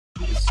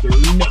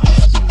Welcome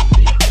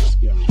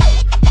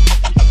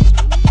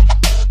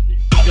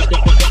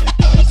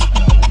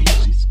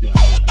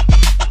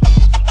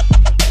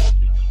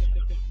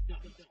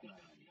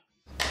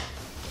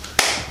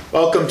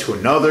to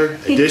another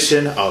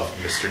edition of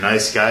Mr.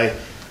 Nice Guy.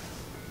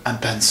 I'm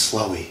Ben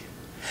Slowey.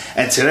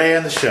 And today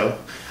on the show,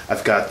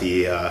 I've got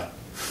the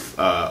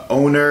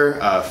founder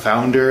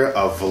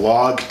of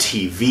Vlog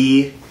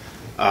TV,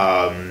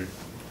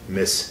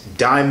 Miss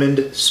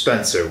Diamond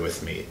Spencer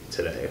with me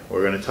today.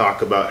 We're going to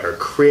talk about her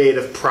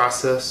creative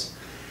process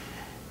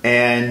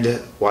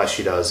and why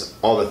she does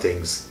all the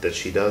things that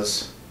she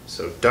does.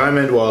 So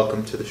Diamond,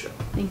 welcome to the show.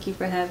 Thank you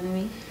for having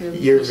me.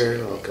 You're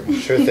very welcome.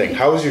 Sure thing.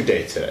 How was your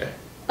day today?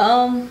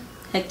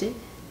 Hectic.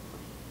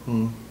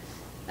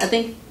 I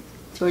think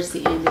towards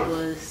the end it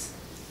was.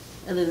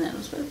 Other than that, it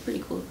was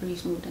pretty cool, pretty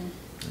smooth day.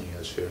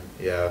 Yeah, sure.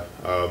 Yeah.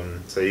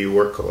 So you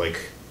work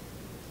like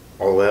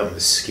all the way out in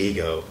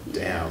Muskego.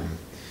 Damn.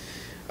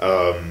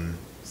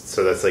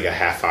 So that's like a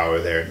half hour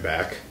there and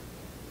back.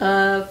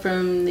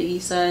 From the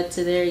east side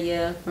to there,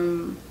 yeah.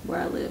 From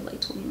where I live, like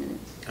 20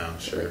 minutes. Oh,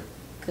 sure. Like,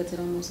 cuts it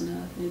almost in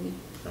half, maybe.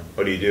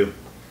 What do you do?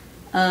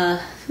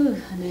 I knew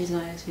he was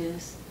gonna ask me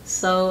this.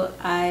 So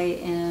I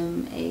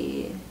am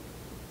a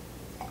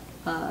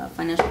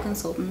financial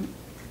consultant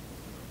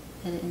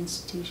at an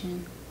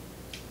institution.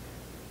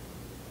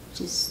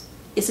 It's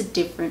a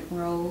different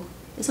role.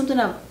 It's something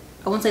I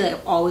wouldn't say that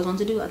I've always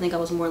wanted to do. I think I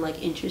was more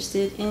like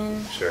interested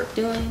in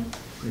doing.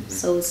 Mm-hmm.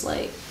 So it's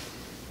like,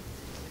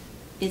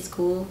 it's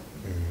cool.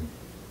 Mm-hmm.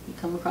 You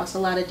come across a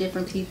lot of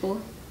different people.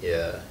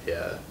 Yeah.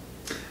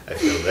 I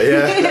feel that.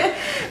 Yeah,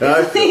 no,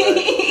 I feel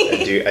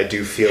that. I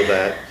do feel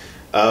that.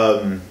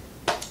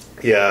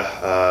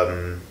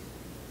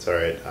 It's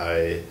alright.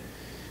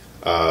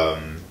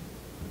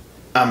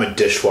 I'm a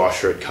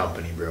dishwasher at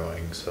Company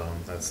Brewing, so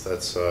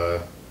that's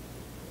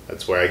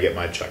where I get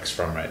my checks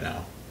from right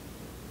now.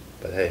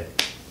 But hey,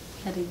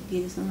 had to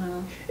get it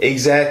somehow.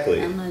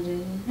 Exactly. I'm not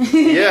judging.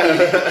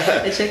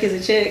 Yeah, a check is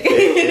a check.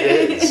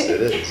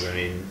 It is. I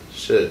mean,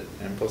 shit.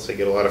 And plus, I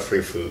get a lot of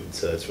free food,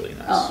 so that's really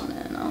nice. Oh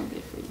man, I don't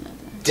get free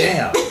nothing.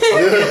 Damn.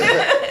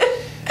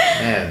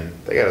 Man,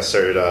 they gotta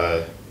start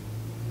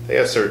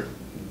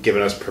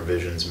giving us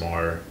provisions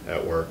more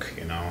at work.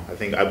 You know, I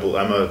think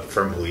I'm a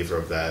firm believer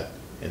of that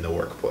in the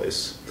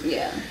workplace.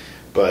 Yeah.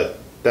 But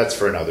that's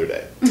for another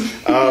day.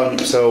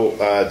 So,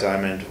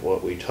 Diamond,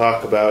 what we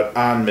talk about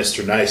on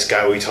Mr. Nice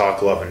Guy, we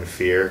talk love and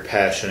fear,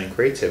 passion and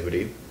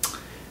creativity.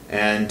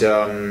 And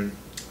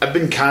I've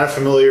been kind of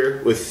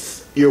familiar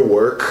with your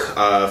work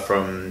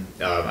from,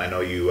 I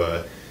know you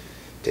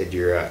did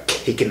your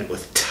Kicking It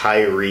with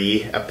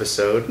Tyree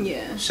episode.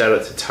 Yeah. Shout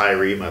out to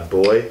Tyree, my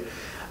boy,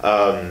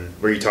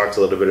 where you talked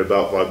a little bit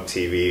about Vlog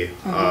TV.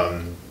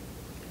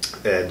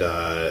 Mm-hmm. And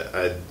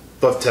I'd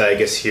love to, I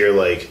guess, hear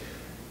like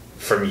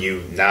from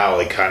you now,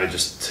 like kind of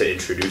just to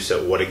introduce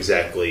it, what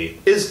exactly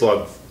is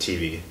Vlog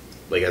TV,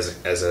 like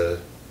as a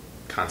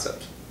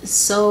concept?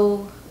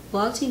 So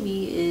Vlog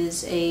TV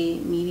is a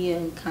media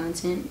and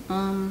content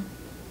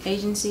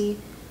agency.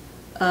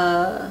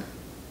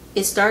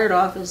 It started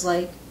off as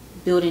like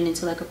building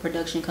into like a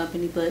production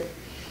company, but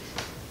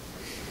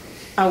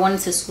I wanted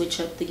to switch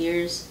up the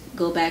gears,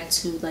 go back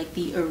to like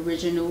the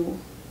original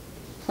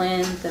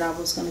plan that I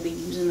was going to be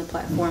using the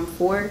platform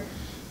for.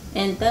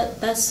 And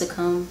that's to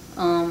come.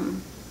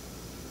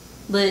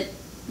 But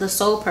the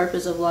sole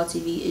purpose of Vlog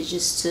TV is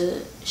just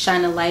to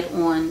shine a light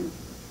on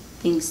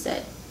things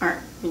that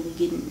aren't really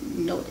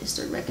getting noticed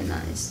or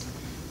recognized.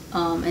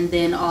 And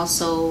then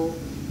also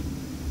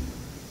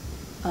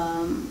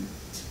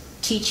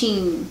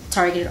teaching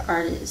targeted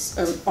audience,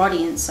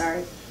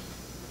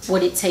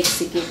 what it takes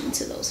to get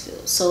into those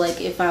fields. So like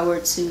if I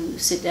were to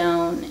sit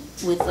down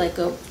with like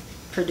a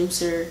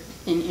producer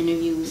and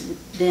interview with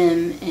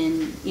them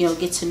and, you know,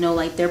 get to know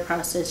like their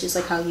process, just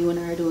like how you and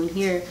I are doing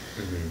here,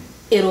 mm-hmm.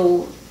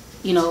 It'll,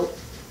 you know,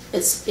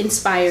 it's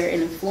inspire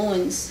and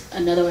influence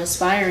another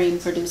aspiring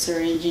producer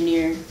or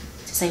engineer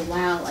to say,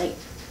 wow, like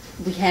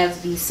we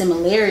have these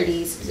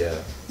similarities.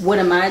 Yeah. What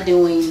am I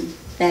doing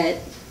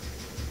that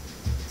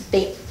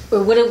they,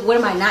 or what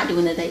am I not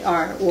doing that they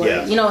are? Or,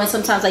 yeah. You know, and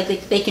sometimes like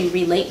they can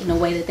relate in a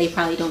way that they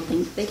probably don't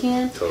think they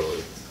can.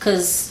 Totally.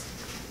 Because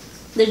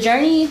the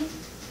journey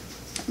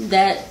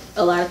that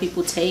a lot of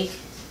people take,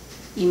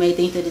 you may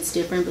think that it's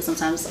different, but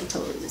sometimes it's like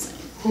totally the same.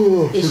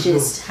 It's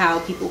just how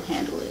people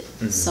handle it.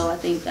 Mm-hmm. So I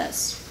think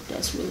that's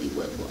really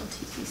what Vlog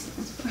TV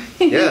stands for.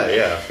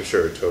 yeah, for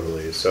sure,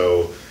 totally.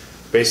 So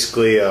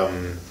basically, a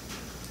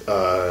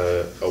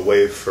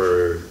way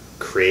for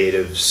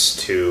creatives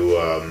to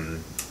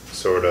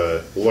sort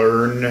of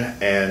learn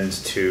and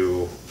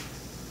to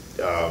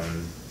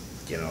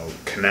you know,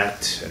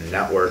 connect and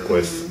network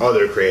with mm-hmm.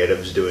 other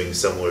creatives doing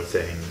similar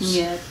things.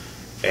 Yeah.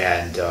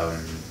 And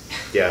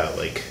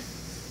like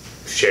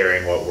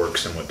sharing what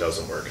works and what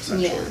doesn't work,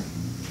 essentially.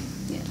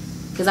 Yeah.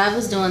 Because I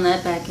was doing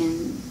that back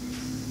in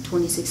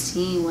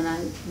 2016 when I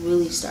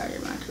really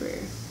started my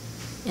career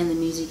in the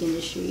music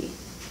industry.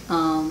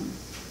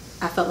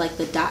 I felt like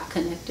the dot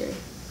connector.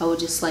 I would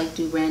just like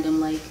do random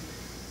like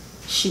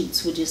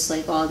shoots with just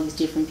like all these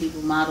different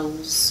people,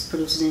 models,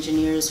 producers,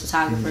 engineers,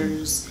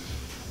 photographers.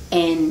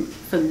 And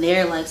from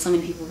there, like, so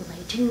many people were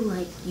like, dude,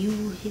 like,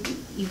 you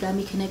got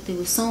me connected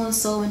with so and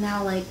so, and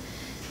now, like,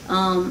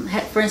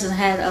 for instance, I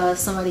had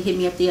somebody hit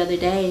me up the other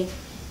day.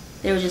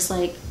 They were just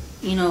like,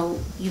 you know,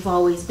 you've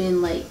always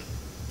been like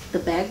the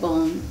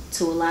backbone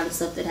to a lot of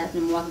stuff that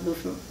happened in Milwaukee. But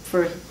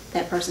for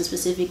that person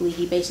specifically,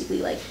 he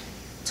basically like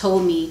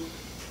told me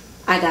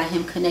I got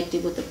him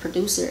connected with the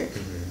producer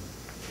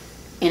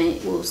and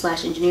it will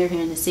slash engineer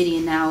here in the city,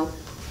 and now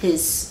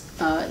his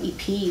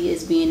EP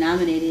is being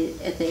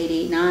nominated at the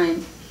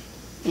 889.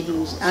 And he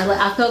was,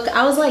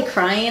 I was like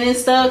crying and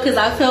stuff because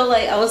I felt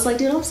like, I was like,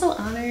 dude, I'm so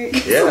honored.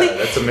 Yeah, like,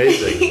 that's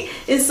amazing.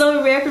 It's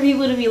so rare for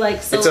people to be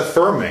like, so. It's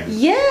affirming.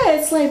 Yeah,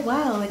 it's like,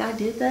 wow, like I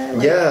did that.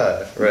 Like,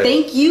 yeah, right.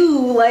 Thank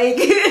you, like,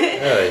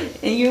 Yeah.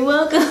 and you're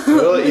welcome.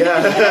 Well,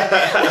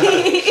 yeah.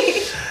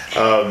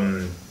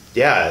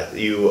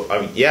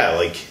 Yeah,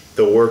 like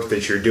the work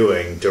that you're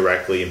doing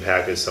directly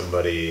impacted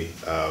somebody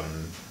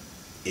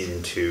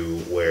into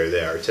where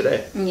they are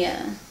today.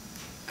 Yeah,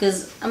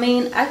 because I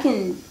mean, I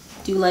can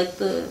do like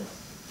the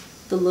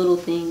little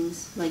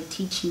things like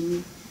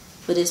teaching,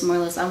 but it's more or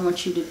less I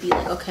want you to be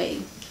like,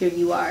 okay, here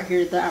you are,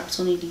 here are the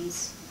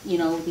opportunities, you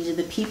know, these are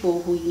the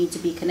people who you need to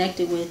be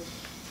connected with,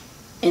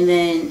 and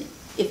then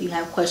if you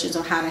have questions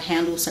on how to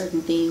handle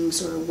certain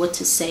things or what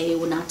to say,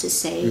 what not to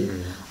say,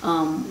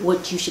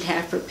 what you should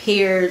have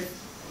prepared,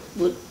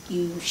 what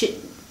you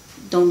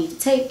don't need to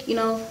take, you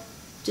know,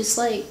 just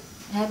like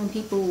having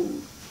people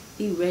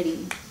be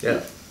ready.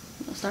 Yeah.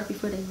 Start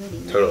before they're ready.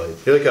 Man. Totally.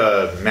 You're like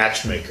a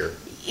matchmaker.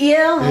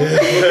 Yeah.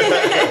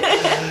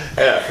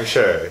 Yeah, for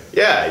sure.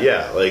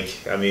 Yeah.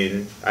 Like, I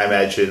mean, I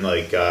imagine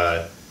like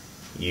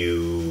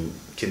you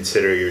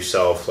consider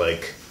yourself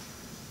like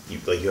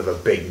you have a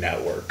big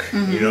network.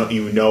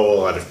 You know a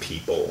lot of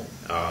people.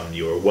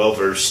 You are well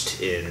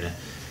versed in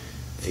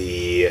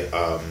the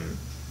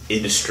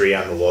industry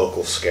on the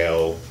local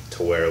scale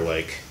to where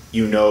like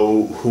you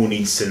know who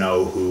needs to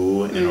know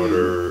who in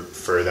order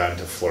for them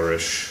to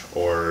flourish,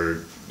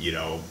 or you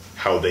know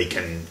how they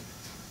can,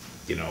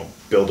 you know,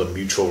 build a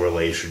mutual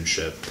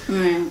relationship.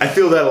 I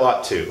feel that a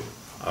lot too.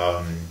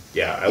 I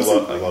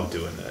love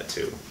doing that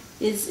too.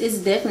 It's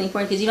definitely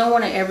important because you don't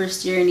want to ever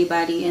steer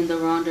anybody in the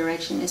wrong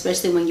direction,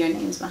 especially when your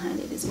name's behind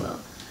it as well.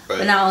 Right.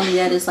 But not only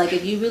that, it's like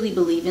if you really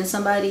believe in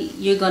somebody,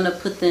 you're gonna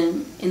put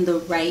them in the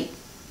right.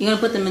 You're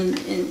gonna put them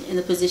in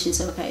the position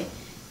to, okay,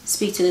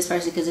 speak to this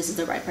person because this is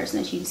the right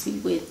person that you can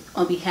speak with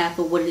on behalf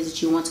of what it is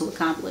that you want to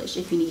accomplish.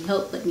 If you need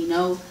help, let me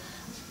know.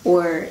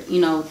 Or,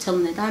 you know, tell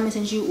them that Diamond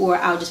sent you, or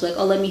I'll just be like,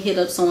 oh, let me hit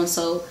up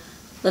so-and-so,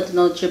 let them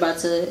know that you're about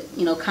to,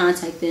 you know,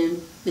 contact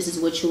them. This is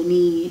what you'll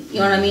need. You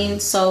know what I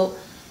mean? So,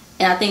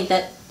 and I think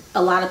that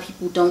a lot of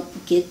people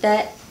don't get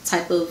that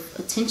type of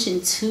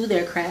attention to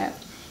their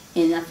craft.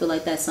 And I feel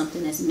like that's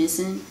something that's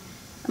missing.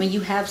 I mean,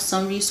 you have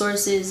some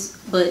resources,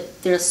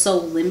 but they're so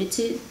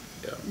limited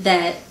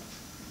that,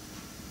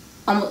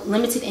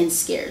 limited and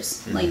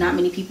scarce. Like, not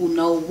many people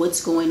know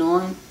what's going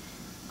on.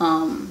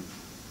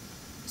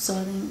 So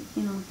I think,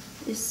 you know,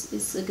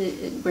 it's a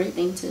great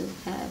thing to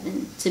have,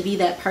 and to be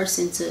that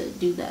person to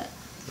do that.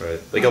 Right,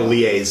 like a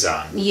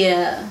liaison.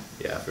 Yeah.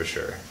 Yeah, for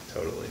sure,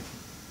 totally.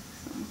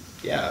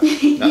 Yeah,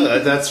 no,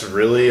 that's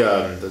really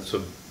that's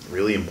a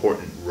really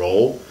important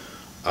role.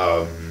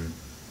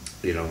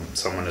 You know,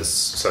 someone as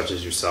such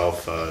as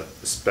yourself,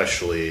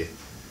 especially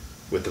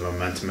with the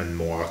momentum in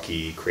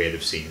Milwaukee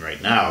creative scene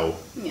right now.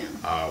 Yeah.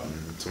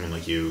 Someone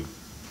like you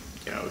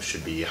know,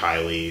 should be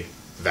highly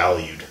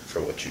valued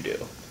for what you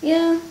do.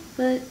 Yeah,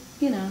 but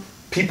you know,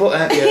 people. No,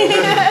 a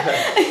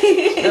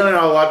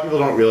lot of people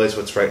don't realize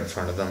what's right in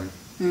front of them.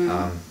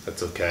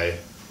 That's okay.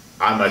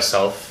 I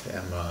myself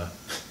am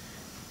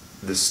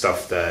this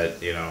stuff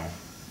that, you know,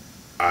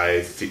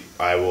 I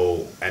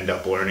will end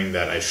up learning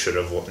that I should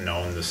have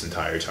known this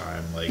entire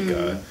time. Like,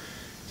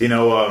 you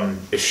know,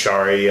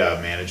 Ishari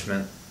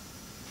Management.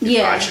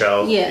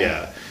 iShell.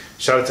 Yeah.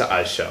 Shout out to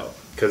iShell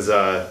because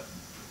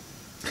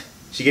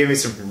she gave me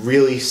some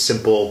really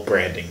simple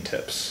branding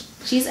tips.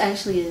 She's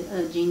actually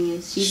a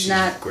genius. She's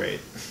not great.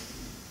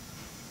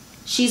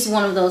 She's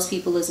one of those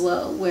people as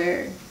well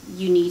where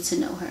you need to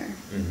know her,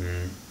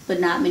 but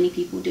not many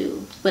people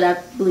do. But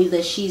I believe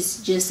that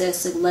she's just as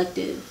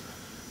selective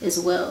as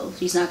well.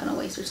 She's not going to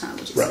waste her time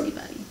with just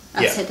anybody.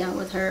 I've sat down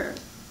with her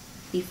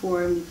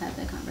before and we've had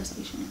that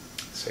conversation.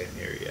 Same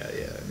here,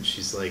 yeah. And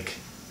she's like,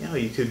 you know,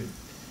 you could.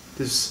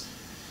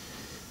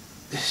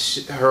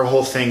 Her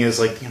whole thing is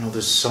like, you know,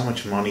 there's so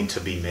much money to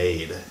be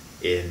made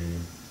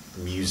in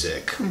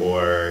music,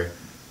 or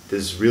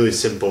there's really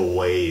simple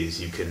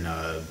ways you can,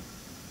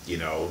 you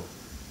know,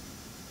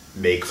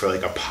 make for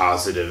like a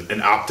positive, an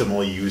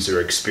optimal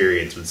user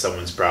experience when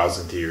someone's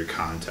browsing through your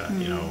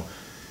content. You know,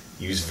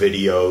 use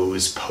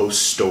videos,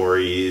 post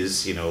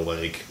stories, you know,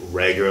 like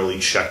regularly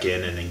check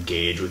in and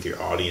engage with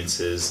your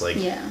audiences. Like,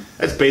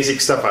 that's basic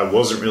stuff I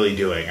wasn't really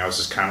doing. I was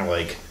just kind of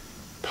like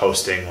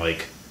posting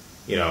like,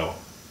 you know,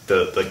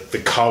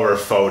 the color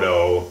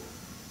photo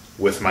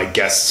with my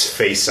guest's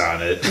face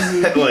on it,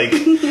 like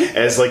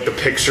as like the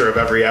picture of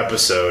every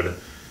episode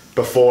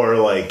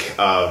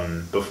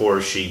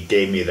before she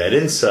gave me that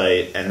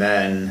insight, and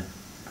then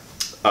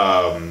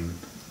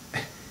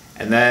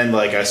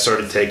like I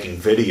started taking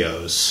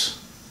videos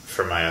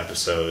for my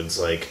episodes,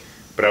 like,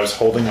 but I was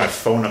holding my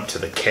phone up to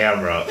the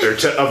camera or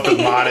of the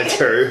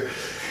monitor,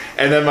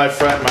 and then my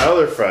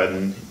other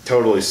friend,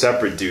 totally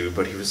separate dude,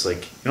 but he was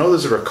like,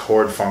 there's a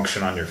record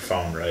function on your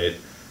phone, right?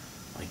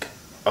 Like,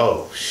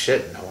 oh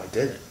shit, no, I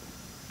didn't.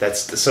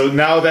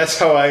 Now that's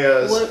how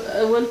I.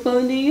 What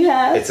phone do you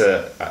have?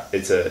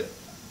 It's an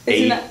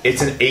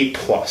 8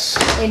 Plus.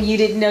 And you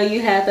didn't know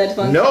you had that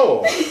function?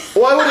 No.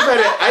 Well, I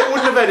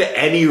wouldn't have had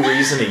any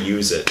reason to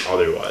use it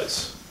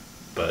otherwise.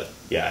 But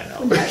yeah, I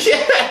know.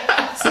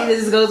 Yeah. See,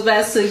 this goes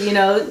back to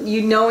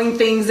you knowing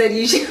things that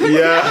you should.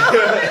 Yeah,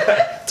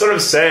 that's what I'm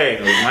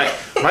saying. Like,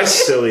 my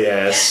silly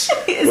ass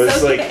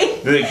was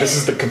okay. like, this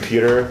is the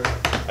computer.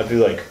 I'd be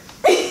like,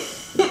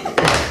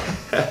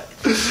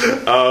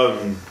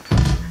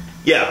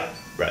 yeah,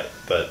 right,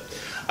 but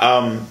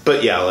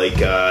yeah, like,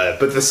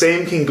 but the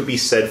same can be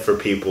said for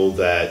people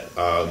that,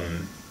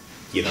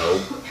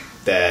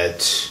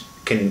 that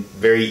can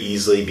very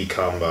easily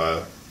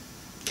become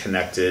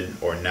connected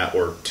or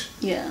networked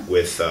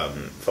with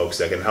folks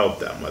that can help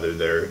them,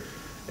 whether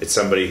it's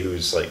somebody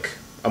who's like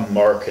a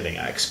marketing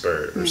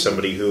expert or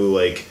somebody who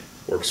like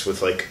works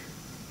with like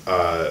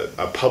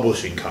a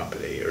publishing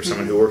company, or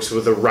someone who works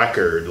with a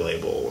record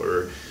label,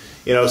 or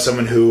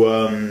someone who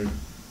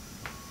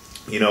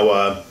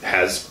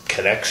has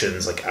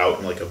connections like out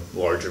in like a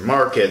larger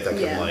market that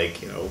can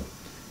like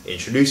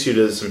introduce you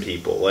to some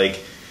people.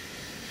 Like,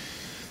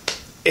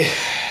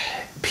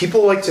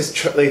 people like to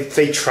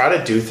they try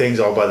to do things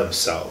all by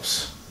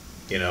themselves.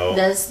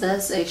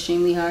 That's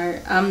extremely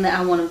hard.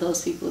 I'm one of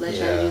those people that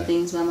try to do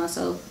things by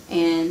myself,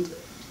 and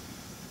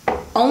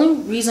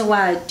only reason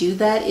why I do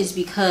that is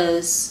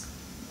because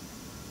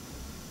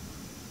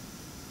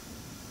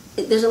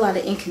there's a lot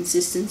of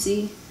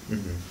inconsistency.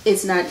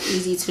 It's not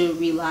easy to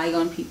rely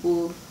on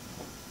people,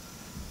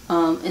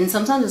 and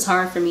sometimes it's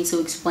hard for me to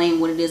explain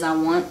what it is I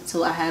want.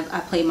 So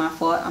I play my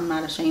fault. I'm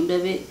not ashamed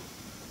of it.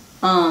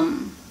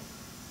 And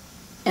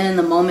in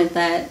the moment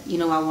that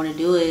I want to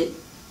do it,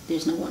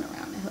 there's no one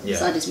around to help.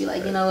 So I just be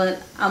like, you know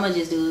what, I'm gonna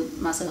just do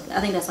it myself.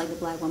 I think that's like the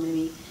black woman in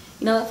me.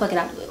 You know what, fuck it,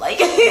 I'll do it. Like,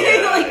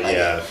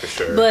 for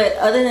sure. But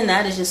other than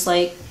that, it's just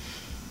like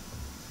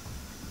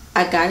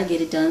I gotta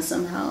get it done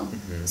somehow.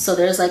 So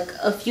there's like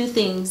a few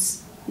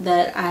things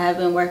that I have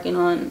been working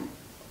on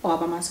all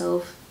by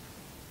myself,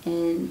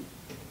 and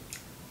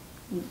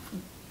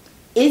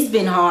it's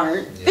been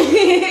hard.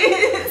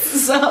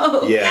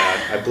 So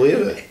yeah, I believe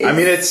it. I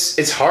mean,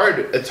 it's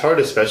hard. It's hard,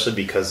 especially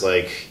because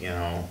like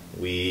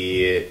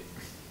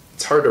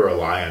it's hard to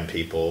rely on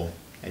people,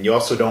 and you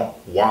also don't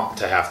want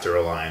to have to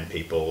rely on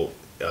people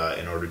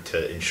in order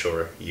to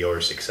ensure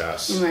your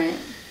success. Right.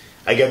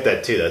 I get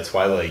that too. That's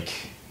why, like,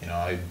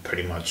 I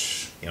pretty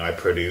much I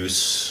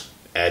produce,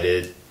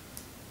 edit,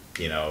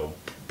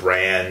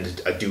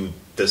 brand. I do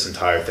this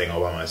entire thing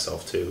all by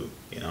myself too.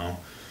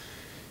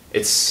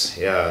 It's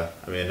I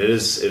mean, it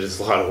is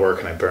a lot of work,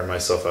 and I burn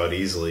myself out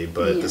easily.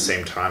 But at the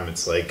same time,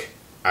 it's like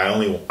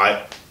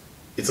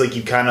it's like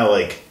you kind of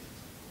like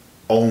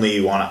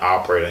only want to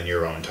operate on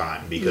your own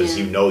time because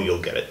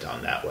you'll get it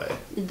done that way.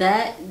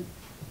 That,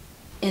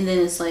 and then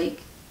it's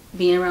like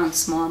being around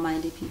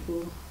small-minded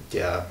people.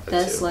 Yeah,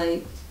 that's too.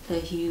 Like a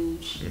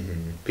huge.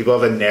 People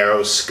have a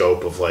narrow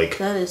scope of like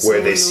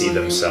where they see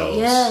themselves.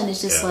 Yeah, and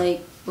it's just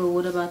like, well,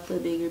 what about the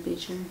bigger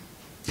picture?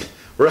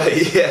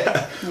 Right,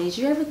 yeah. Like, did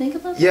you ever think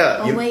about that? Yeah.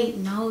 Oh, wait,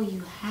 no,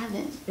 you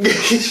haven't.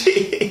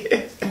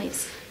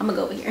 Nice. I'm gonna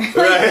go over here.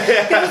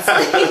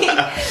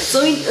 Right. So,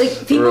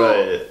 like, people,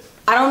 right.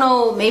 I don't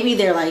know, maybe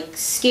they're, like,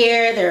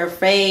 scared, they're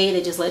afraid,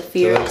 they just let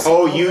fear...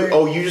 Like,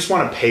 you just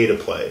want to pay to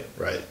play,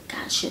 right?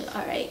 Gotcha,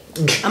 alright.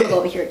 I'm gonna go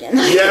over here again.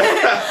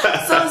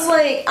 Yeah. So, it's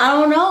like, I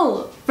don't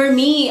know. For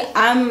me,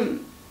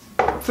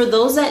 for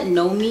those that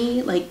know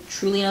me, like,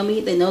 truly know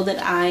me, they know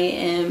that I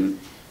am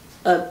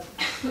a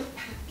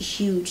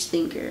huge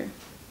thinker.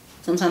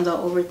 Sometimes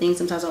I'll overthink,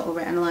 sometimes I'll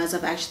overanalyze.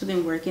 I've actually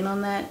been working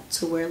on that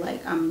to where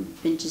like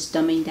I've been just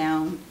dumbing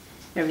down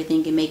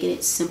everything and making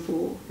it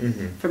simple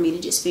for me to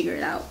just figure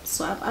it out.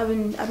 So I've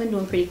been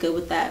doing pretty good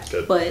with that.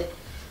 Good. But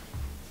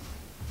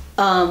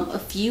a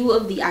few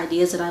of the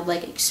ideas that I've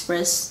like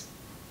expressed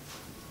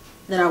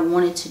that I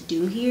wanted to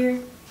do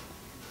here,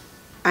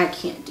 I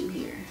can't do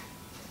here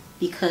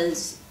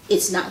because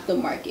it's not the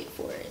market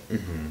for it.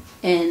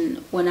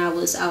 And when I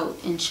was out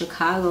in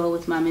Chicago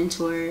with my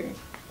mentor,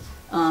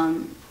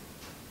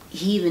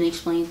 he even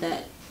explained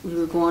that we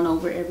were going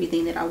over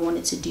everything that I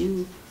wanted to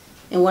do.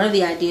 And one of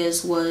the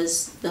ideas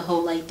was the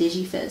whole like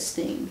DigiFest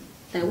thing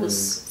that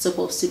was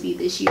supposed to be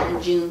this year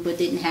in June, but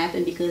didn't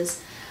happen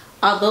because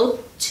although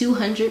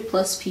 200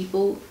 plus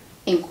people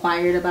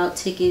inquired about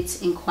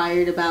tickets,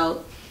 inquired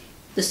about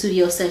the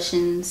studio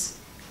sessions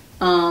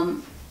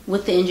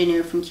with the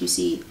engineer from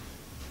QC,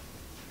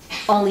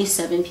 only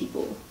 7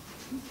 people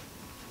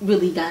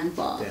really got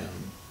involved. Damn.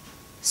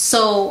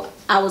 So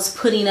I was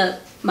putting up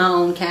my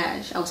own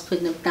cash. I was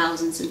putting up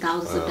thousands and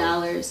thousands of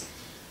dollars,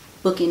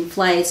 booking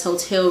flights,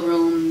 hotel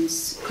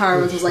rooms, car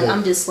rooms. It was like,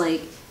 I'm just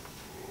like,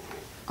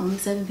 only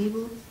 7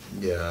 people?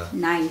 Yeah.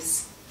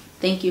 Nice.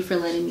 Thank you for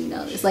letting me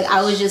know this. Like,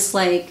 I was just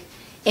like,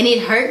 and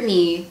it hurt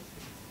me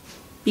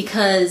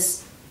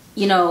because,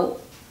 you know,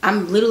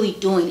 I'm literally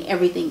doing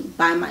everything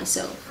by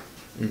myself.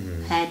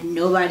 Had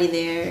nobody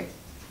there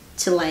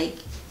to, like,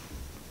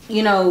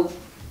 you know,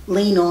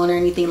 lean on or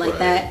anything like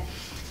that.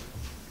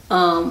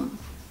 Damn.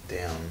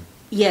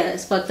 Yeah,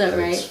 it's fucked up,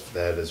 right?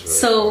 That is really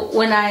so hard.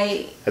 When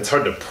I... It's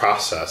hard to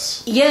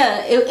process.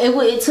 Yeah,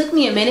 it took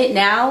me a minute.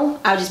 Now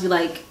I'll just be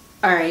like,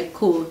 all right,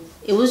 cool.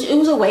 It was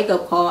a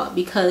wake-up call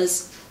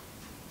because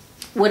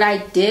what I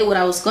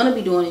was going to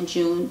be doing in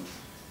June,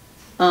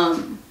 I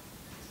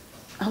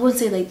wouldn't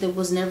say like that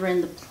was never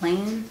in the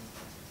plan,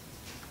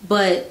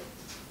 but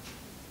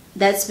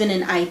that's been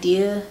an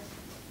idea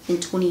in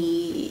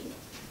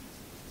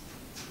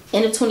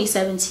end of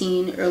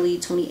 2017, early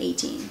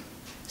 2018.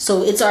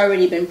 So it's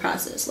already been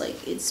processed.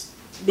 Like, it's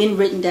been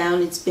written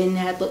down. It's been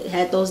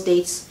had those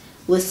dates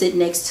listed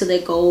next to the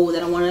goal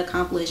that I want to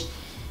accomplish.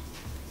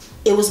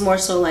 It was more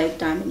so like,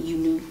 Diamond, you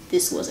knew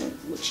this wasn't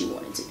what you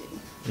wanted to do.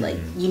 Like,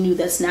 you knew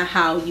that's not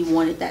how you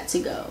wanted that to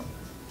go.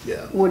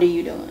 Yeah. What are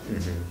you doing?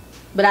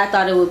 But I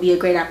thought it would be a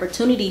great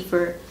opportunity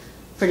for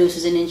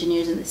producers and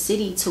engineers in the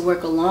city to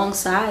work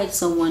alongside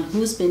someone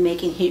who's been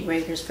making hit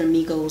records for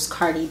Migos,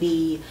 Cardi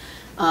B,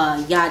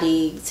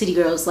 Yachty, City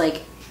Girls,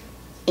 like,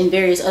 and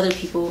various other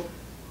people,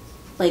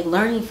 like,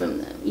 learning from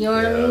them. You know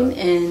what I mean?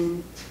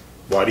 And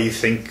why do you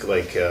think,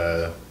 like,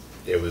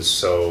 it was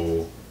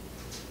so,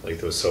 like,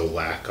 there was so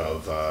lack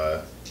of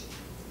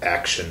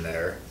action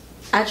there?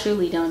 I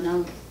truly don't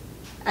know.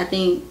 I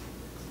think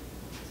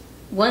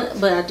one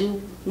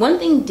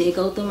thing did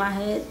go through my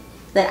head,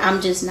 that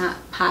I'm just not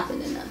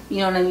popping enough. You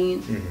know what I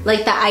mean?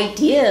 Like, the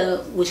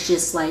idea was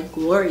just, like,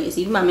 glorious.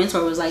 Even my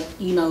mentor was like,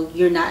 you know,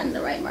 you're not in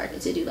the right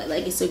market to do that.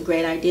 Like, it's a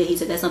great idea. He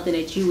said that's something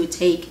that you would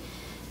take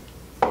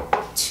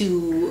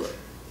to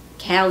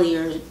Cali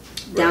or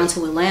down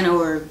to Atlanta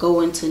or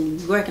go into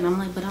New York. And I'm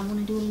like, but I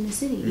want to do it in the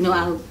city. You know,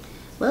 I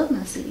love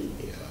my city.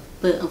 Yeah.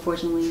 But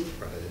unfortunately,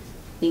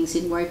 things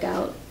didn't work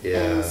out.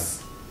 Yeah.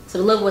 So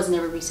the love wasn't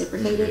ever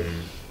reciprocated.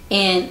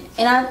 And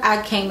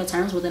I came to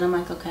terms with it. I'm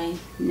like, okay,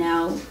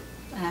 now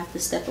I have to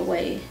step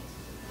away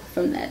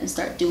from that and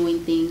start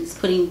doing things,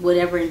 putting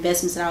whatever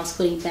investments that I was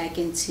putting back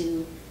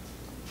into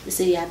the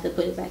city, I have to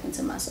put it back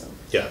into myself.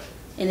 Yeah.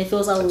 And it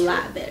feels a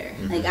lot better.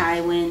 Like, I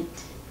went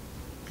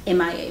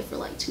MIA for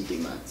like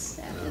 2-3 months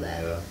after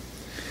that.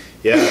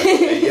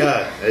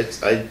 Yeah.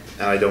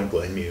 I don't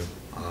blame you.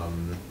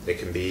 It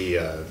can be,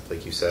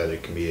 like you said,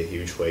 it can be a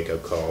huge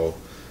wake-up call.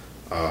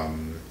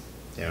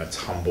 You know, it's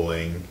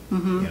humbling.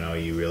 You know,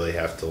 you really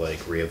have to, like,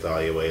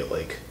 reevaluate,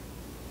 like,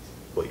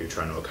 what you're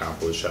trying to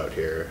accomplish out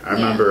here. I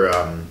remember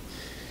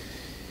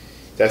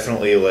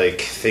definitely, like,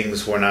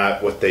 things were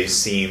not what they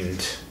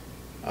seemed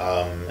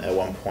at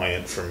one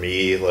point for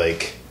me.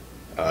 Like,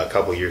 a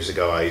couple years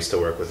ago, I used to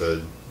work with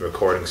a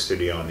recording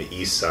studio on the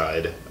east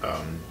side.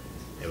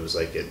 It was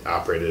like it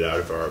operated out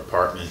of our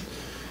apartment,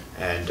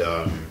 and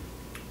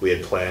we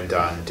had planned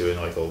on doing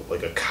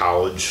like a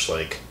college,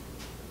 like,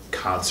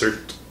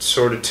 concert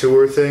sort of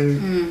tour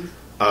thing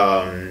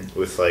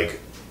with, like,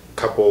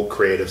 couple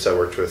creatives I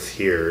worked with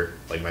here,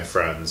 like my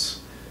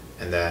friends,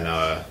 and then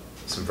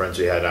some friends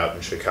we had out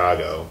in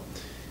Chicago.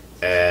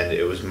 And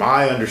it was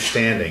my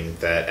understanding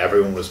that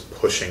everyone was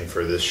pushing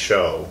for this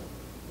show,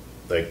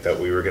 like, that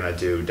we were gonna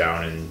do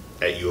down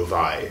at U of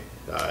I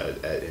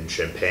in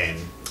Champaign,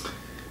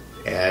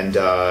 and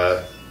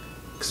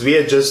because we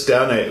had just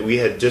done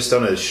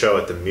a show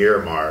at the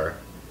Miramar,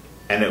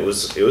 and it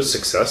was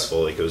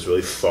successful. Like, it was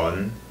really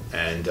fun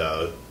and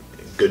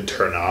good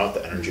turnout.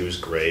 The energy was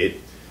great.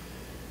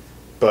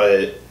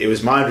 But it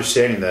was my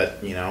understanding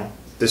that, you know,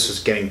 this was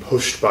getting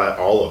pushed by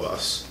all of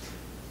us.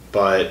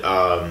 But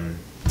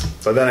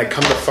then I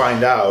come to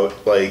find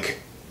out, like,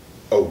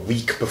 a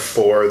week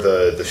before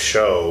the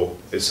show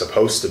is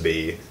supposed to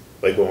be,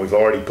 like, when we've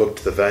already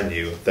booked the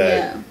venue,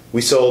 that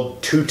we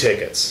sold 2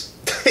 tickets.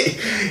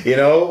 You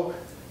know?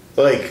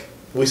 Like,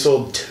 we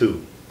sold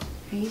 2.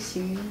 Are you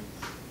serious?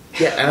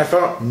 Yeah, and I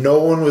found out no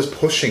one was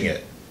pushing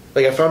it.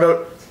 Like, I found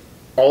out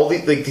all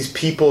these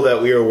people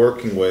that we were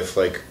working with,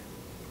 like,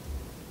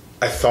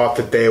 I thought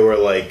that they were,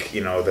 like,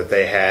 you know, that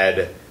they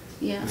had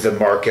the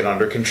market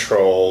under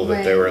control,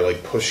 that they were,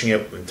 like, pushing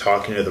it and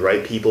talking to the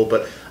right people,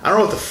 but I don't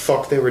know what the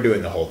fuck they were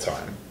doing the whole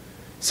time.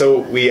 So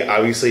we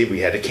had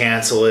to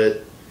cancel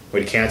it. We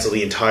had to cancel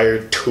the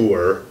entire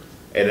tour.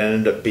 It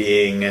ended up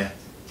being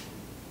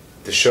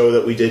the show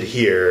that we did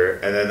here,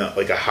 and then,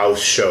 like, a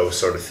house show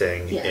sort of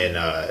thing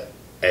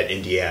at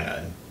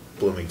Indiana, in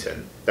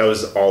Bloomington. That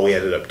was all we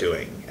ended up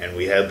doing, and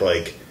we had,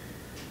 like,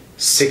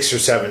 6 or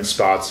 7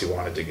 spots we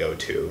wanted to go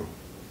to.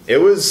 It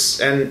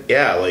was, and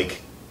yeah,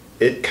 like,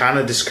 it kind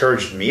of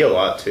discouraged me a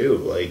lot too.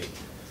 Like,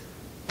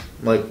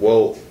 I'm like,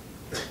 well,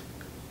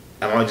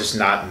 am I just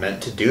not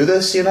meant to do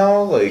this, you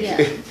know? Like,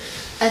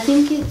 I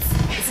think it's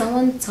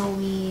someone told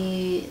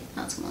me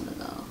not too long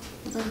ago.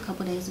 It was like a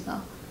couple days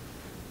ago.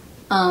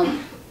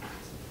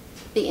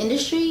 The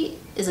industry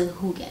is a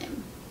who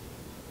game.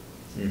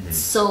 Mm-hmm.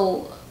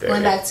 So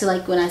going back to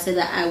like when I said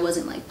that I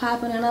wasn't like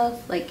popping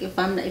enough, like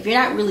if you're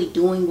not really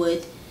doing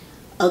what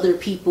other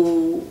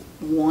people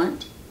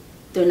want,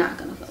 they're not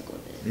gonna fuck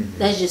with it. Mm-hmm.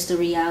 That's just the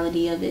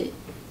reality of it.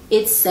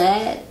 It's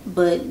sad,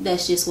 but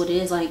that's just what it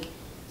is. Like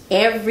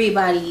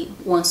everybody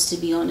wants to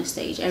be on the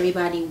stage.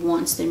 Everybody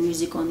wants their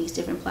music on these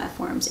different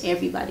platforms.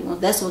 Everybody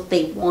wants. That's what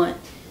they want.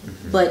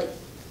 Mm-hmm. But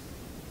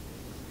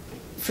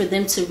for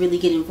them to really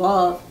get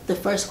involved, the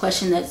first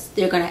question that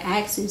they're gonna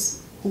ask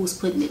is, who's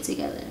putting it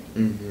together?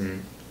 Mm-hmm.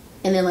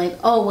 And they're like,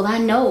 oh, well, I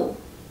know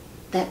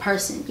that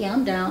person. Yeah,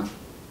 I'm down.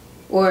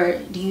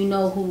 Or do you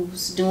know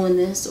who's doing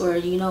this?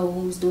 Or do you know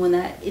who's doing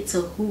that? It's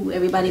a who.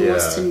 Everybody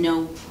wants to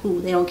know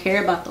who. They don't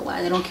care about the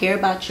why. They don't care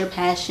about your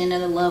passion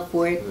and the love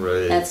for it.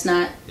 Right. That's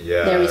not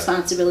their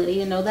responsibility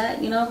to know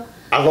that, you know?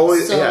 I've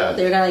always,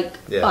 they're like,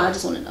 oh, I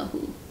just want to know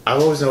who. I've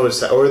always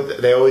noticed that. Or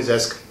they always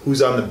ask,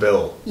 who's on the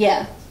bill?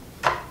 Yeah.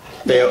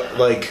 They,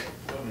 like,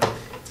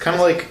 it's kind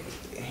of like,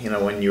 you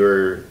know, when you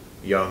were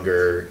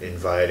younger,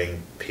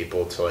 inviting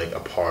people to, like, a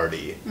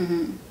party.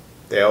 Mm-hmm.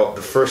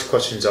 The first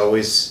question is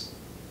always,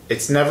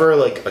 it's never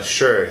like a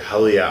sure,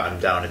 hell yeah, I'm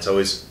down. It's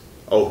always,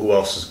 oh, who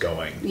else is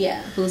going?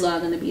 Yeah, who's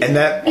all going to be and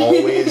there? That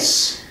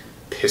always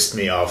pissed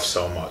me off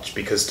so much,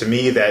 because to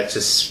me,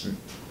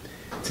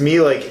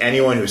 like,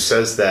 anyone who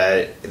says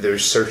that, they're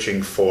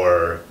searching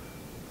for,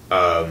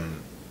 they're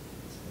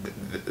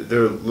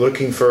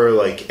looking for,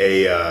 like,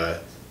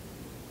 a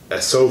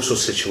social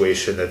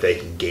situation that they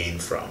can gain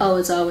from. Oh,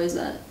 it's always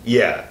that.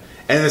 Yeah.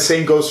 And the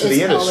same goes for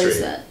the industry.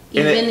 It's always that.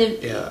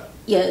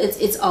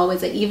 It's always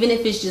that. Even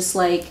if it's just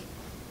like,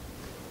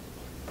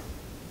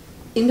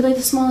 it can be like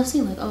the smallest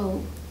thing, like,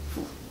 oh,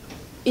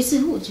 it's a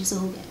who, it's just a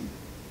who game.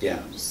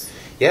 Yeah.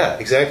 Yeah,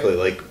 exactly.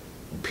 Like,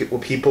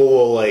 people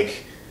will,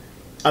 like,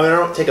 I mean, I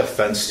don't take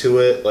offense to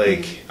it.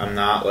 Like, I'm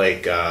not,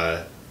 like,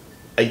 I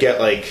get,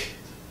 like,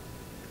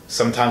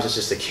 sometimes it's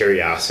just a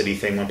curiosity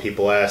thing when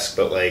people ask,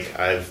 but, like,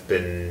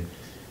 I'm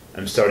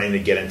starting to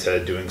get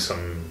into doing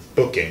some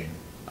booking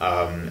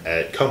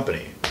at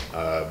company.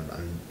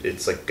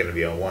 It's, like, going to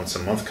be a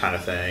once-a-month kind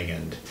of thing,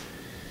 and,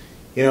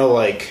 you know,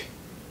 like,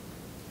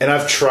 and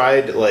I've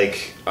tried,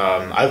 like,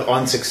 I've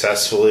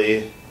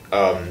unsuccessfully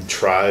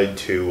tried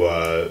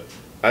to,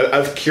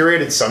 I've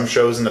curated some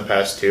shows in the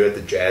past, too, at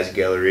the Jazz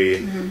Gallery.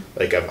 Mm-hmm.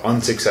 Like, I've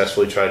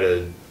unsuccessfully tried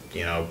to,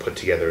 you know, put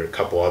together a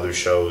couple other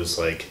shows,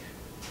 like,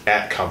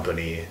 at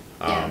company,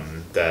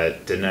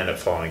 that didn't end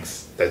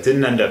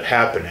up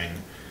happening.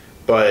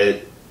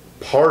 But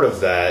part of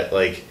that,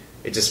 like,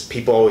 it just,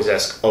 people always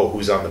ask, oh,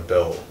 who's on the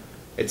bill?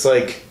 It's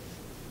like,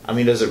 I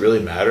mean, does it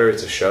really matter?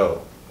 It's a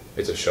show.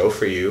 It's a show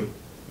for you.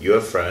 You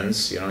have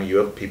friends, you know, you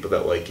have people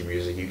that like your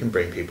music. You can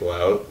bring people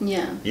out.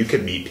 Yeah. You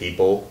can meet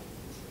people.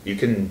 You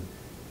can,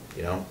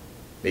 you know,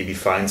 maybe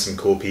find some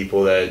cool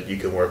people that you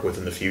can work with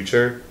in the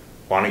future.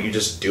 Why don't you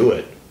just do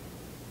it?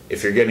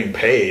 If you're getting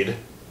paid,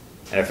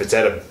 and if it's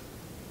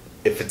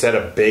at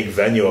a big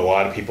venue a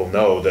lot of people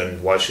know,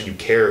 then why should you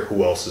care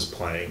who else is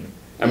playing?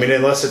 I mean,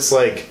 unless it's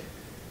like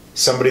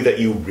somebody that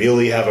you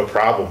really have a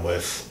problem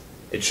with,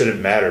 it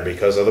shouldn't matter,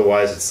 because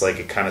otherwise it's like,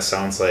 it kind of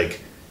sounds like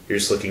you're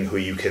just looking who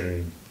you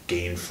can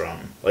gain from.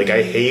 Like,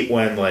 I hate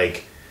when,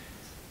 like,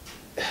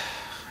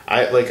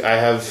 I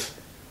have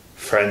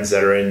friends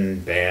that are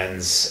in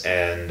bands,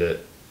 and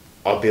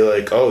I'll be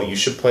like, oh, you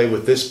should play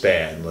with this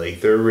band.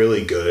 Like, they're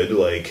really good.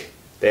 Like,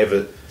 they have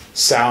a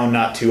sound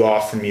not too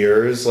off from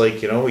yours.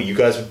 Like, you know, you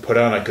guys would put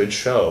on a good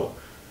show.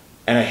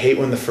 And I hate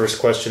when the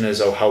first question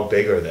is, oh, how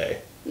big are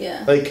they?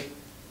 Yeah. Like,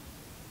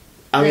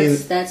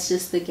 that's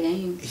just the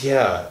game.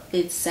 Yeah.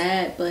 It's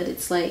sad, but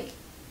it's like,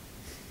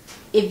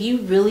 if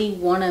you really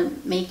want to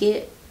make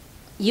it,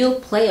 you'll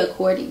play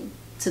according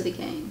to the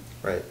game.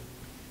 Right.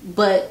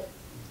 But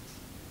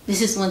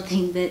this is one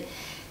thing that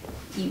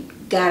you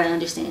gotta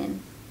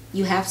understand.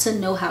 You have to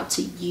know how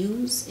to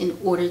use in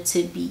order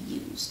to be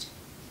used.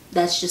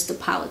 That's just the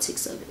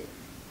politics of it.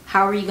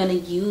 How are you going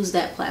to use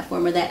that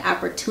platform or that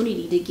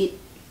opportunity to get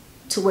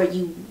to where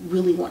you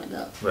really want to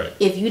go? Right.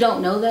 If you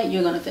don't know that,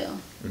 you're going to fail.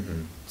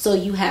 Mm-hmm. So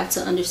you have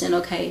to understand,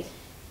 okay,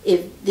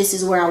 if this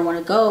is where I want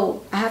to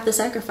go, I have to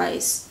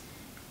sacrifice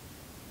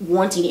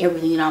wanting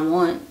everything that I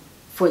want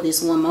for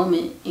this one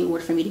moment in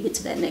order for me to get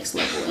to that next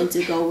level and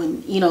to go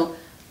and, you know,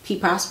 be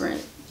prospering.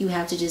 You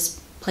have to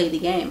just play the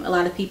game. A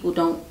lot of people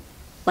don't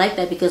like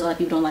that because a lot of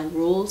people don't like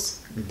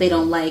rules. Mm-hmm. They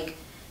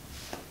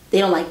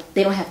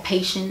don't have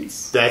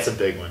patience. That's a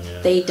big one, yeah.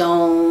 If they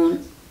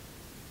don't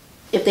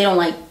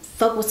like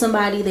fuck with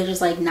somebody, they're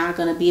just like not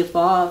gonna be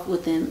involved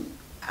with them.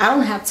 I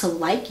don't have to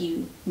like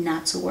you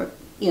not to work,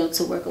 you know,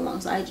 to work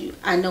alongside you.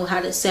 I know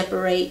how to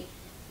separate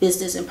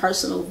business and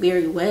personal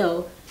very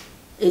well.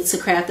 It's a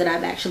craft that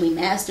I've actually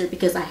mastered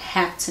because I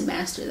have to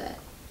master that.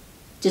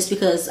 Just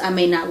because I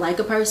may not like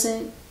a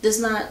person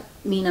does not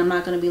mean I'm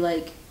not gonna be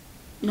like,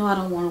 no, I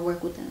don't want to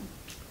work with them.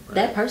 Right.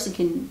 That person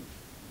can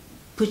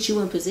put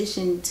you in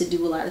position to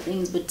do a lot of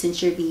things, but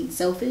since you're being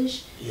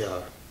selfish,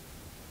 Yeah.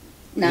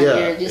 now Yeah,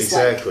 you're just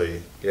exactly.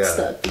 like Yeah.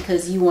 stuck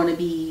because you want to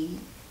be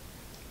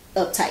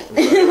uptight.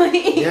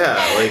 Yeah,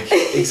 like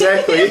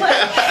exactly.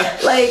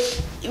 like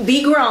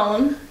be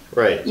grown,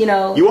 Right. you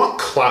know. You want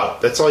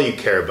clout. That's all you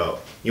care about.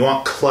 You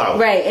want clout.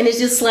 Right, and it's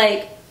just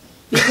like,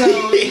 be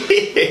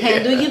grown,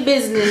 handle your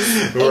business,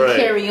 and Right.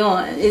 carry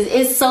on.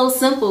 It's so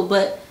simple,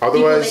 but people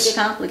Otherwise- make it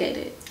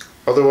complicated.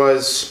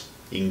 Otherwise,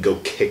 you can go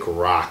kick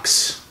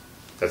rocks.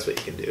 That's what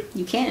you can do.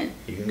 You can.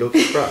 You can go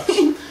kick rocks.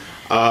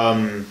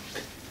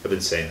 I've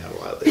been saying that a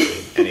lot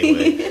lately.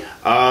 Anyway,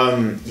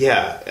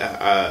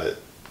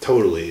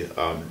 totally.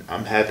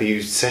 I'm happy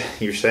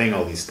you're saying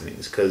all these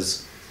things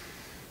because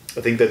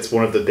I think that's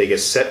one of the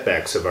biggest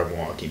setbacks of our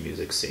Milwaukee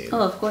music scene.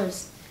 Oh, of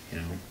course. You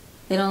know,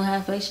 They don't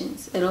have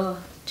patience at all.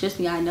 Trust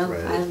me, I know.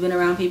 Right. I've been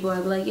around people.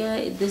 I'd be like,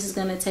 yeah, this is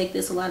gonna take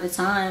this a lot of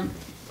time.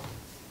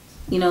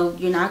 You know,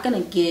 you're not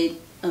gonna get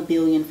 1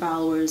 billion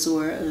followers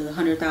or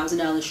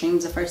 $100,000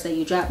 streams the first day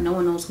you drop. No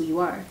one knows who you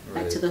are.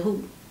 Back to Right. the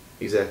who.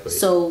 exactly.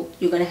 So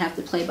you're gonna have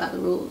to play by the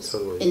rules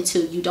Totally.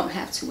 until you don't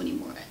have to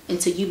anymore.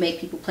 Until you make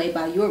people play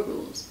by your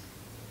rules.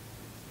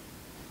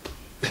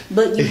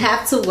 But you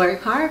have to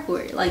work hard for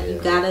it. Like you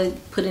Yeah. gotta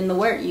put in the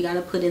work. You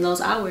gotta put in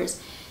those hours.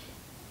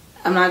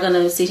 I'm not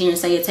gonna sit here and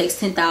say it takes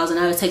 10,000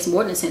 hours. It takes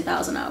more than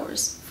 10,000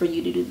 hours for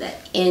you to do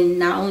that. And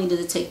not only does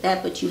it take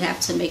that, but you have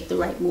to make the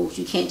right moves.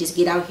 You can't just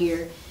get out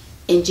here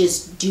and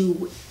just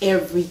do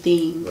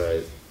everything.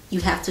 Right. You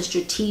have to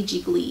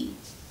strategically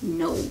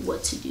know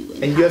what to do.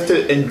 And you have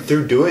to, and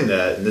through doing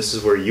that, and this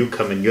is where you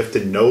come in, you have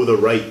to know the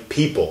right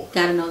people.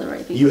 Gotta know the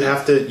right people. You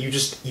have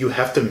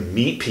to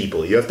meet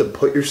people. You have to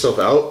put yourself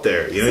out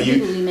there. You know, Some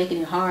people be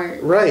making it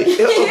hard. right.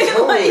 Yeah,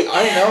 totally.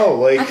 I know.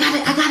 Like,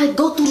 I gotta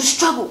go through the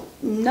struggle.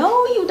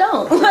 No, you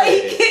don't.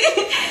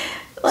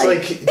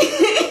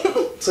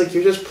 it's like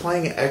you're just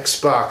playing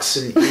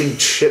Xbox and eating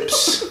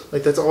chips.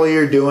 Like that's all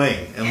you're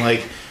doing. And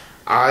like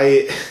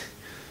I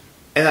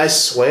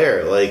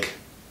swear, like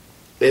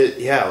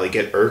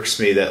it irks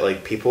me that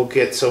like people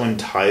get so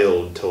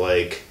entitled to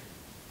like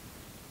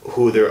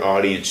who their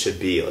audience should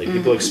be. Like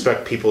people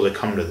expect people to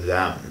come to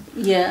them.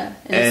 Yeah,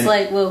 and it's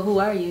like, well, who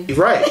are you?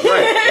 Right,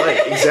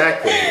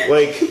 exactly.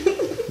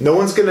 Like no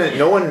one's gonna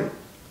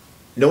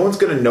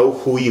know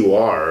who you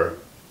are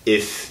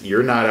if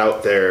you're not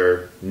out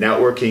there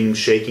networking,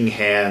 shaking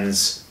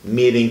hands,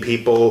 meeting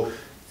people,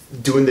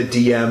 doing the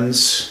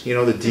DMs. You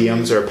know, the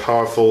DMs are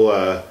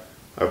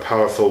a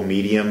powerful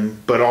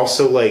medium, but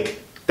also like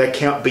that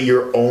can't be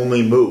your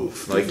only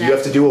move. Like you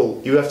have to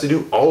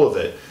do all of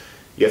it.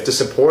 You have to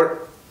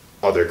support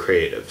other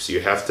creatives. You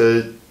have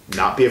to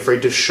not be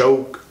afraid to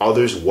show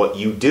others what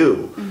you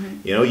do.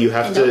 You know, you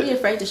have And to. don't be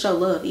afraid to show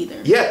love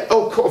either. Yeah.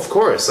 Oh, of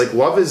course. Like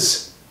love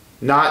is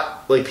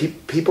not like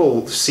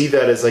people see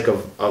that as like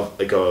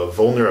a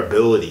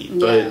vulnerability, Yeah.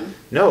 but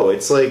no,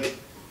 it's like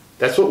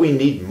that's what we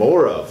need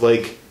more of.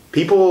 Like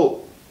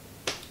people,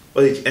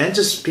 like and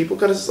just people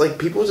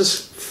people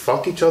just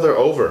fuck each other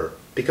over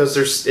because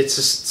it's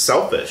just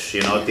selfish,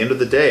 you know. At the end of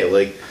the day,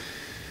 like,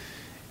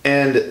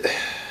 and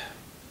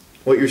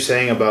what you're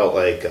saying about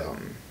like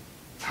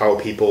how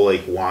people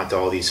like want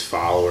all these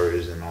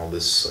followers and all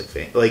this like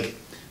fame, like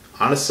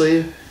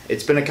honestly,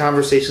 it's been a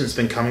conversation that's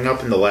been coming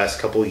up in the last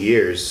couple of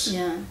years.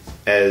 Yeah.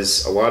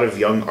 As a lot of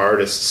young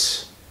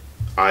artists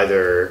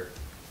either,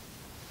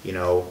 you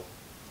know,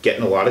 get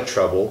in a lot of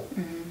trouble,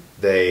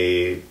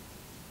 they,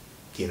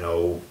 you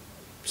know,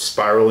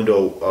 spiral into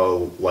a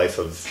life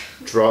of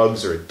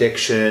drugs or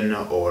addiction,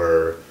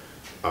 or,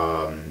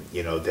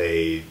 you know,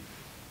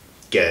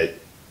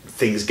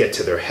 things get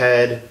to their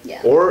head,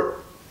 Yeah. or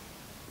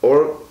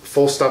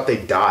full stop, they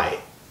die.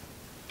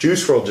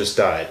 Juice WRLD just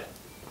died.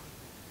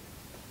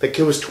 That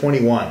kid was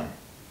 21.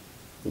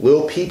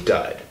 Lil Peep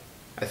died.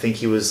 I think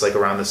he was like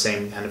around the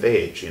same kind of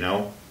age, you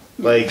know?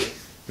 Like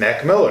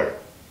Mac Miller,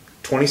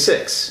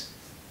 26.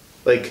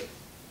 Like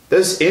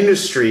this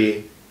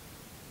industry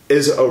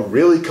is a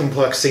really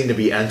complex thing to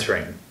be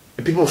entering.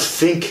 And people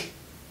think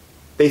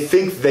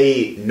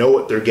they know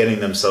what they're getting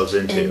themselves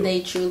into. And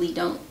they truly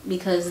don't,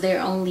 because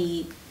they're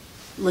only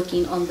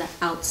looking on the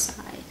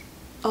outside.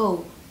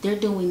 Oh, they're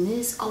doing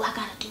this. Oh, I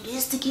gotta do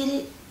this to get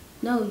it.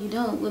 No, you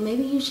don't. Well,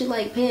 maybe you should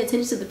like pay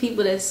attention to the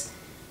people that's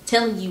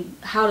telling you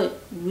how to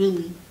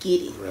really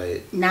get it.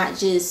 Right. Not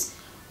just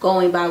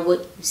going by what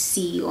you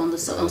see on on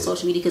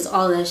social media, because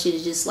all that shit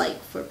is just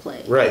like for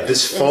play. Right.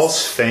 This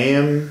false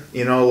fame,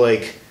 you know,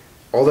 like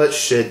all that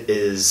shit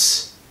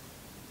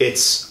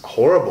it's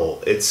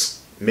horrible.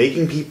 It's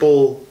making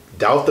people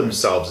doubt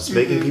themselves. It's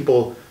making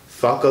people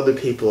fuck other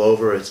people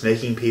over. It's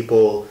making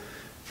people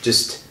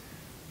just,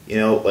 you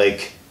know,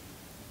 like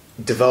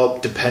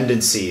develop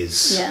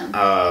dependencies. Yeah.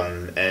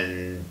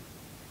 And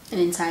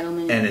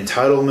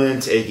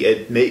entitlement.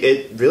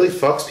 It really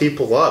fucks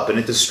people up, and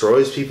it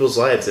destroys people's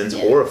lives, and it's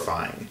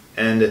horrifying.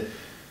 And you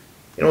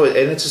know, and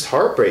it's just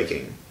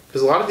heartbreaking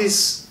because a lot of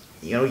these,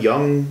 you know,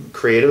 young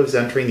creatives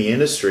entering the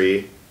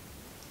industry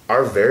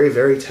are very,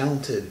 very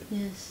talented.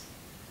 Yes.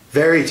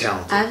 Very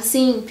talented. I've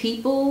seen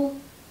people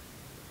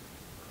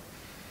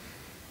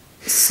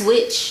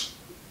switch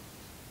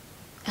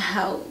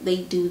how they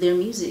do their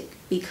music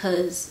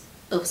because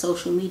of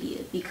social media,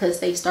 because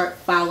they start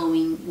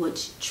following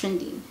what's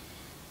trending.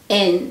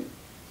 And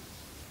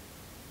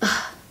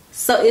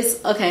so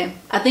it's okay.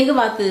 I think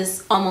about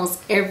this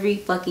almost every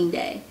fucking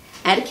day.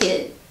 I had a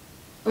kid.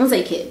 I won't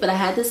say kid, but I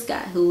had this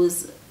guy who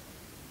was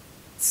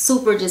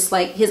super, just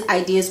like, his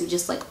ideas were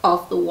just like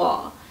off the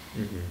wall.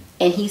 Mm-hmm.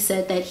 And he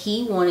said that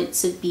he wanted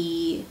to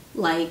be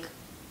like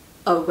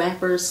a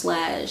rapper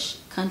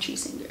 / country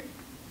singer.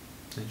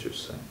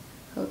 Interesting.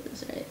 Hope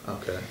that's right.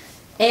 Okay.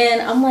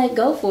 And I'm like,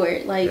 go for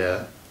it. Like,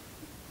 yeah.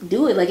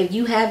 Do it. Like, if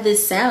you have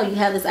this sound, you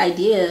have this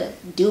idea,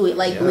 do it.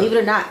 Like, believe it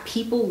or not,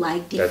 people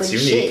like different shit.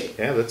 That's unique. Shit.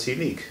 Yeah, that's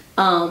unique.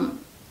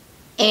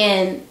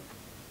 And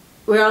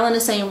we're all in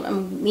the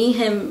same, me,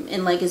 him,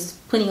 and like, there's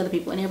plenty of other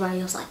people, and everybody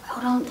else like,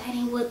 oh, that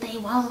ain't what they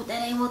want.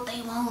 That ain't what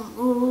they want.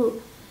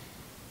 Ooh.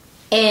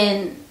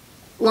 And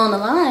along the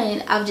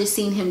line, I've just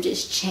seen him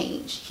just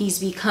change. He's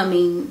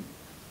becoming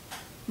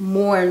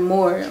more and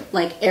more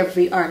like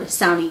every artist,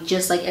 sounding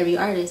just like every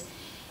artist.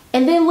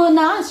 And then Lil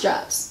Nas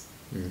drops.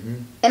 Mm-hmm.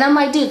 And I'm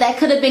like, dude, that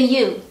could have been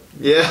you.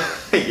 Yeah.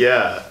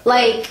 Yeah.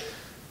 Like,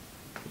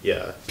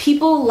 yeah.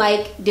 People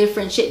like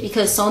different shit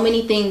because so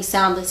many things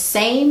sound the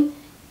same.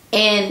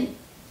 And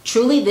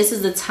truly, this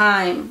is the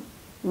time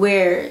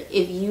where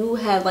if you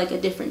have like a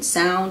different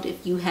sound,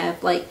 if you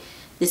have like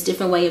this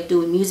different way of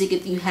doing music,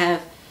 if you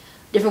have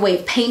different way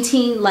of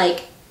painting,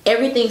 like,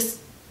 everything is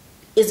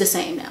the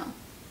same now.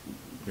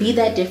 Be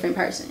that different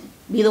person.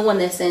 Be the one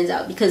that stands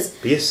out, because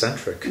be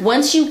eccentric.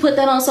 Once you put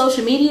that on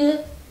social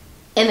media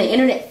and the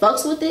internet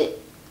fucks with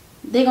it,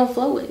 they're gonna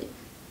flow with it.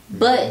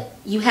 But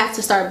you have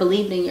to start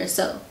believing in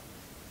yourself.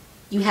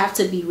 You have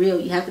to be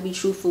real. You have to be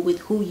truthful with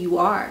who you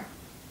are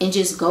and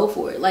just go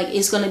for it. Like,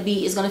 it's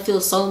gonna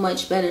feel so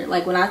much better.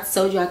 Like, when I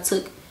told you I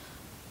took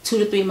 2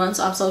 to 3 months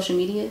off social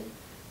media,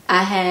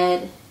 I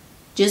had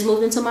just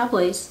moved into my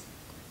place.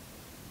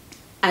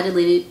 I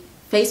deleted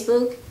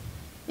Facebook,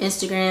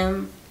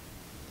 Instagram.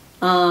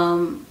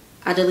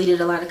 I deleted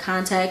a lot of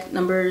contact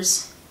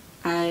numbers.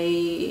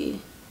 I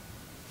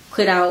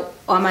quit out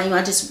all my email.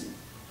 I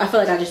feel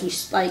like I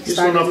just like just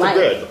started went off life.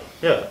 The grid.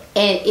 Yeah.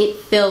 And it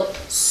felt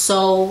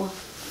so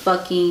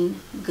fucking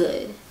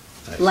good.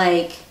 Nice.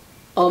 Like,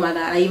 oh my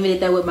god! I even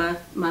did that with my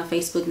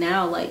Facebook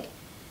now. Like,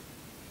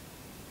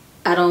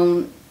 I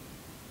don't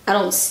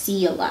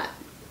see a lot.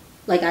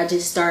 Like, I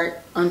just start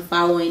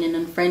unfollowing and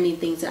unfriending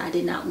things that I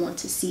did not want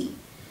to see.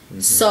 Mm-hmm.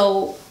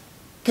 So,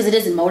 because it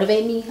doesn't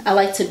motivate me, I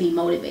like to be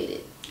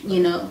motivated. You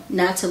know,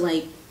 not to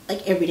like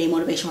everyday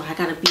motivation where I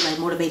gotta be like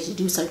motivated to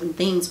do certain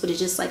things, but it's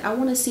just like, I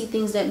want to see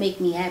things that make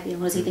me happy. I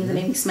want to see things that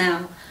make me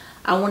smile.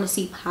 I want to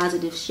see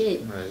positive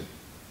shit. Right.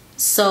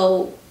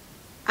 So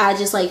I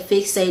just like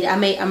fixate.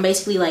 I'm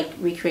basically like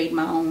recreating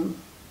my own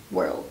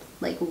world,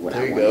 like what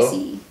I want to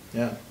see.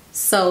 Yeah.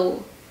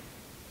 So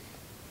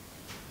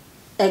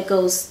that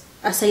goes.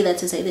 I say that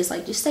to say this,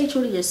 like, just stay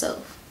true to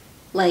yourself.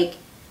 Like,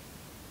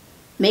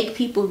 make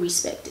people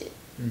respect it.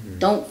 Mm-hmm.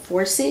 Don't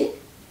force it.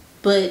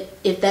 But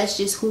if that's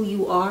just who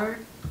you are,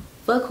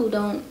 fuck who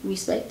don't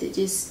respect it.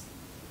 Just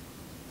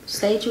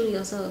stay true to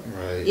yourself.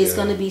 Right, it's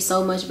gonna be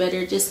so much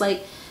better. Just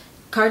like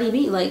Cardi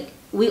B, like,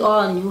 we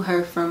all knew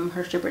her from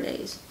her stripper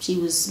days. She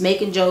was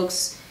making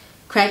jokes,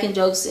 cracking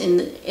jokes in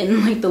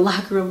like the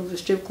locker room of a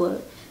strip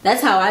club.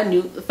 That's how I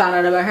found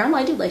out about her. I'm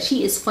like, dude, like,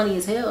 she is funny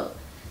as hell.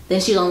 Then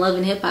she's on Love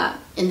and Hip Hop,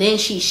 and then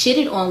she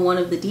shitted on one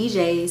of the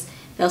DJs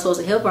that was supposed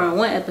to help her on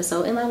one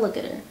episode. And I look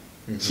at her.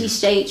 Mm-hmm. She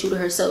stayed true to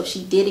herself.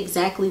 She did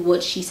exactly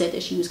what she said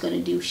that she was going to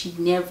do. She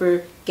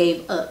never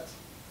gave up.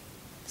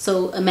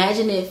 So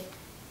imagine if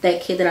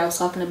that kid that I was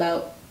talking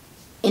about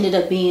ended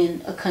up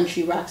being a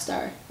country rock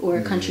star or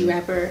a country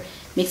rapper,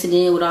 mixing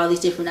it in with all these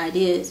different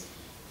ideas,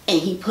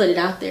 and he put it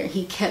out there.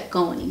 He kept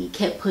going and he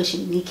kept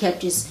pushing and he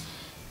kept just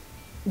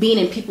being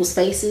in people's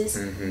faces,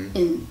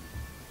 and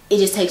it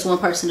just takes one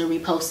person to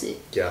repost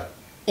it. Yeah.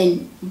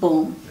 And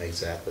boom.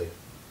 Exactly.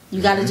 You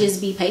gotta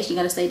just be patient. You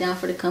gotta stay down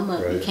for the come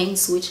up. Right. You can't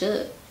switch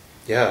up.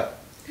 Yeah.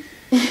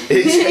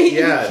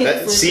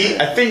 See,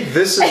 I think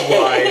this is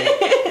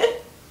why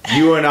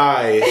you and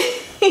I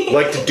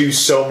like to do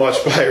so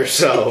much by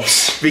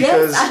ourselves,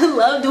 because yes, I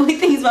love doing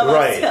things by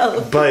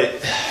myself.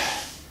 But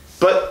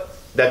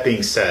that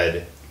being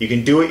said, you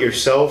can do it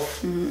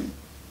yourself,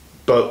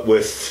 but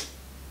with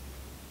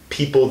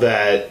people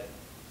that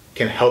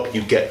can help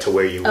you get to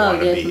where you want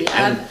to be.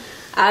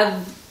 I've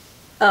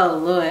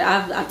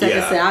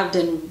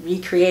done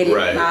recreated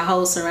my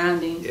whole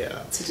surrounding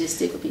to just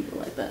stick with people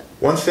like that.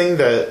 One thing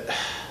that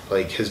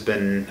like has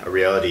been a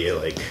reality,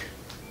 like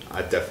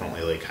I've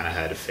definitely like kind of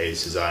had to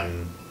face is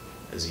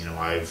you know,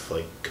 I've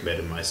like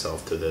committed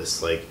myself to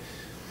this, like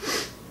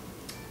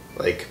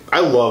I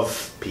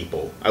love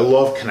people. I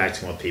love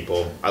connecting with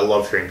people. I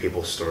love hearing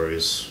people's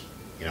stories.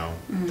 You know,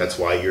 that's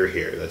why you're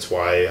here. That's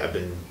why I've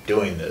been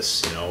doing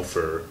this, you know,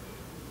 for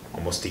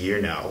almost a year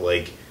now.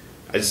 Like,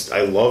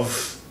 I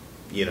love,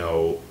 you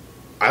know,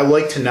 I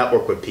like to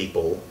network with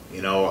people.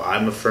 You know, I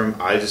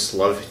just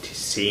love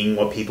seeing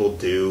what people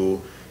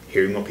do,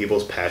 hearing what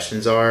people's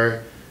passions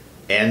are,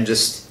 and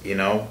just, you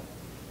know,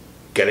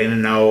 getting to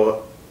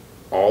know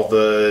all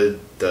the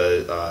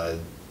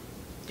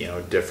you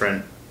know,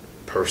 different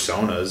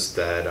personas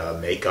that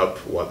make up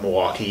what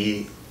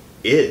Milwaukee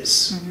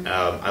is.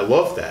 I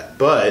love that.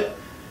 But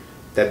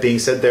that being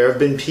said, there have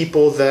been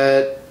people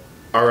that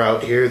are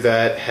out here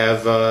that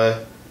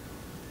have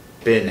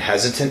been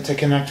hesitant to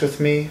connect with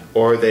me,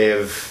 or they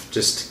have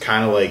just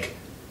kind of like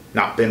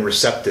not been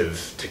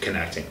receptive to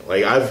connecting.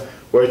 Like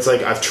where it's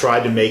like I've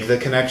tried to make the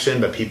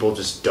connection, but people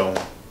just don't,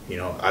 you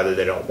know, either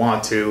they don't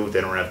want to,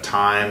 they don't have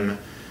time,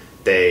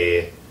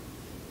 they,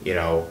 you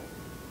know,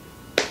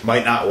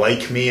 might not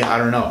like me, I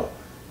don't know.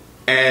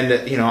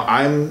 And, you know,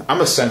 I'm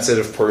a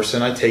sensitive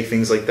person. I take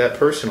things like that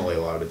personally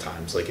a lot of the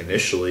times, like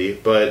initially,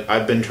 but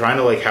I've been trying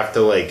to like have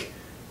to like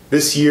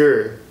this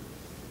year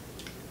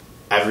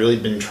I've really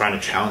been trying to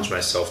challenge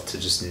myself to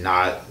just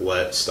not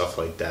let stuff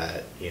like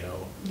that, you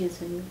know.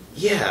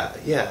 Yeah,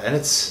 and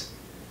it's,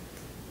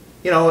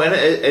 you know, and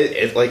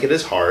it like it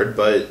is hard,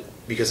 but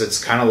because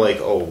it's kind of like,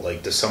 oh,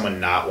 like does someone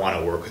not want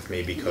to work with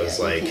me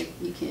because like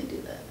you can't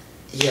do that.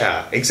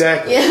 Yeah,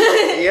 exactly.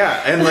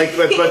 Yeah, and like,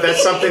 but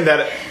that's something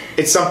that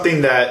it's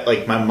something that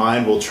like my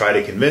mind will try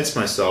to convince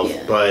myself,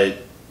 but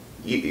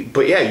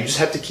yeah, you just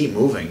have to keep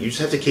moving. You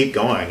just have to keep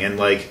going, and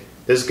like,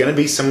 there's gonna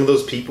be some of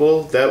those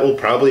people that will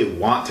probably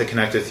want to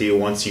connect with you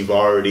once you've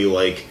already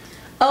like.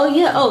 Oh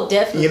yeah, oh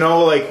definitely. You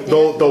know, like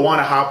they'll want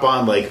to hop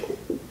on like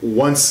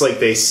once like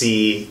they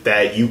see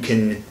that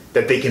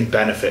they can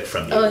benefit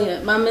from you. Oh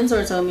yeah, my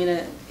mentor told me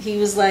that. He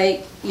was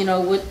like, you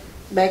know,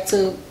 back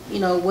to, you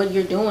know, what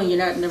you're doing, you're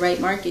not in the right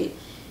market,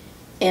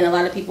 and a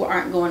lot of people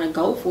aren't going to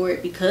go for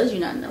it because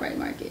you're not in the right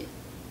market.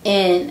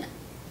 And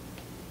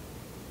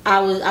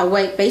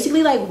I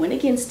basically like went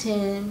against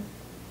him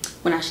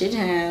when I shouldn't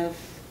have,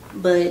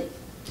 but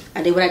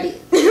I did what I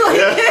did.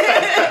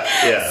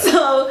 Yeah.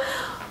 So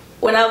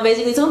when I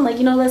basically told him, like,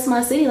 you know, that's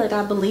my city, like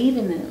I believe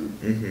in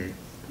them,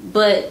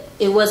 but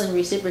it wasn't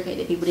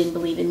reciprocated. People didn't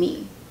believe in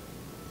me.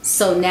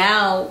 So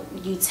now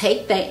you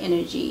take that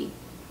energy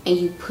and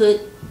you put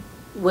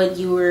what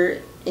you were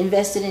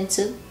invested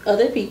into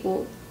other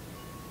people,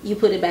 you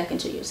put it back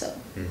into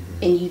yourself,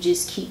 and you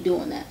just keep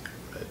doing that.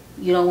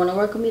 You don't want to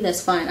work with me,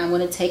 that's fine. I'm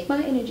going to take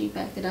my energy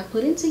back that I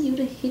put into you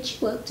to hit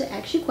you up, to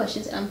ask you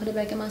questions, and I'm put it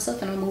back in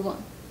myself, and I'm move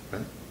on.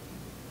 Right.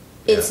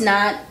 It's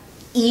not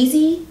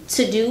easy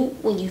to do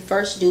when you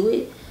first do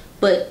it,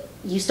 but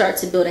you start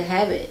to build a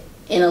habit,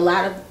 and a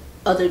lot of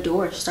other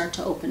doors start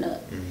to open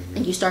up,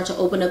 and you start to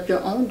open up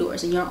your own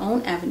doors and your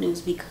own avenues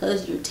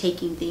because you're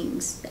taking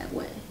things that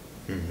way.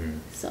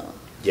 So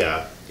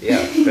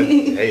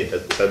hey,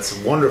 that's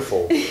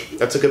wonderful.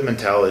 That's a good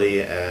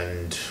mentality,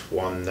 and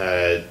one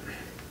that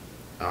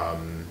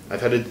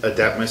I've had to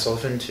adapt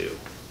myself into.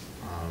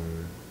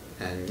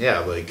 And yeah,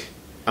 like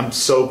I'm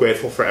so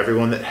grateful for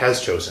everyone that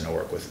has chosen to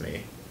work with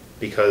me,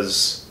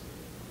 because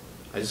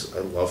I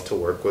love to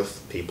work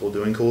with people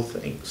doing cool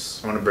things.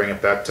 I want to bring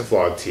it back to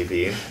Vlog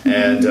TV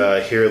and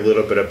hear a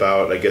little bit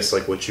about, I guess,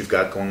 like what you've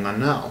got going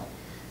on now.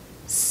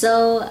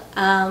 So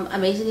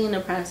I'm basically in the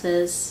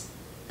process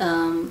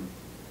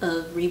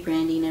of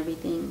rebranding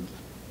everything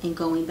and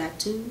going back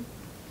to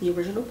the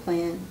original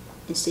plan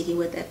and sticking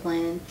with that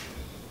plan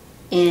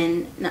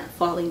and not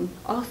falling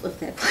off of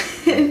that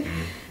plan,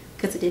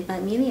 because it did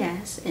bite me in the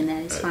ass, and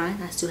that is fine.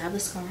 I still have the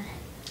scar,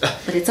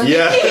 but it's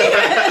okay.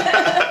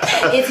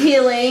 It's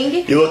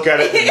healing. You look at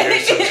it in the mirror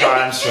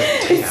sometimes,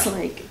 it's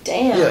like,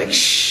 damn. You're like,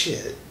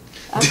 shit.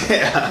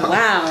 Damn.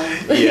 Wow.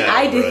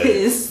 I did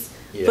this.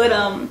 But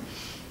I'm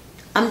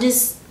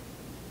just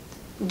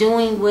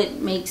doing what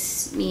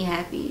makes me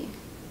happy,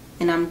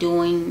 and I'm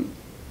doing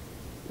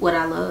what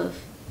I love,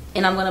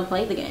 and I'm gonna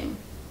play the game.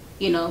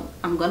 You know,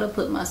 I'm gonna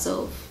put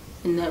myself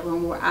in that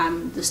room where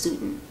I'm the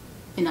student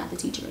and not the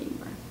teacher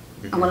anymore.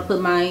 I'm gonna put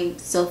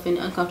myself in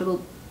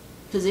uncomfortable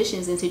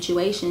positions and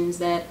situations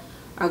that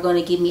are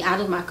gonna get me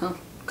out of my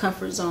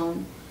comfort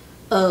zone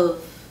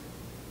of,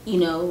 you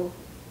know,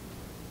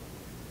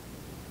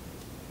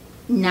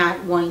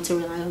 not wanting to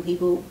rely on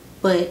people,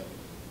 but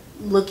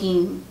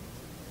looking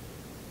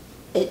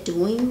at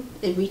doing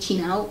and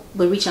reaching out,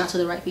 but reaching out to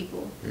the right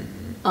people.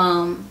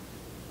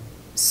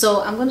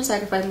 So I'm gonna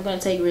sacrifice. I'm gonna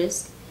take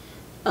risks.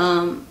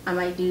 I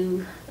might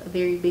do a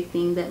very big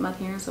thing that my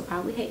parents will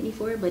probably hate me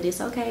for, but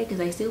it's okay because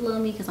they still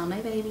love me because I'm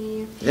their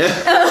baby. Yeah,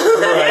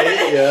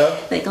 right. Yeah,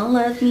 they gonna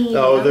love me.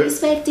 Oh, they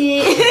respect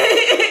it.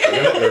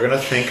 They're gonna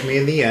thank me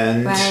in the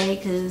end, right?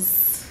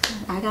 Because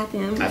I got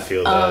them. I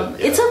feel that.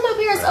 It took my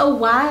parents a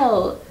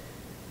while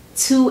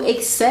to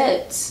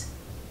accept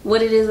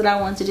what it is that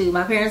I want to do.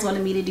 My parents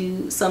wanted me to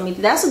do so many.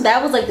 That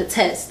was like the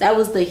test. That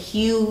was the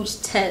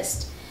huge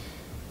test.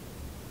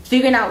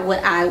 Figuring out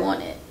what I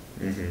wanted.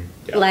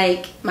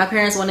 Like, my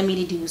parents wanted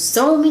me to do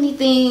so many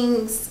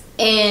things,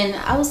 and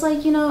I was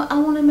like, you know, I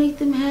want to make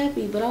them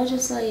happy, but I was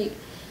just like,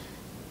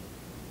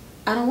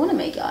 I don't want to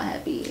make y'all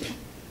happy.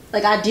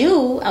 Like, I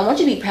do. I want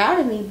you to be proud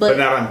of me, but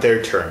not on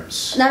their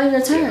terms. Not on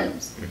their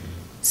terms.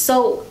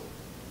 So,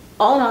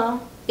 all in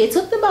all, it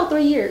took them about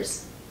 3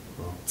 years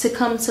to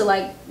come to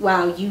like,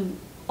 wow, you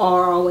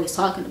are always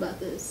talking about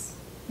this.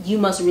 you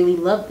must really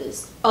love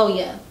this. Oh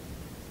yeah,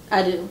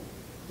 I do.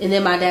 And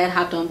then my dad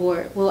hopped on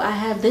board. Well, I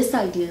have this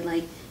idea.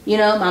 Like, you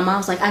know, my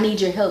mom's like, I need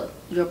your help.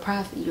 You're a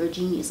prophet. You're a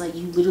genius. Like,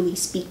 you literally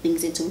speak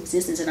things into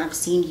existence. And I've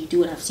seen you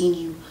do it. I've seen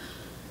you,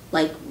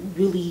 like,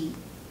 really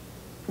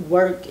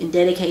work and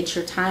dedicate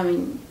your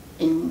time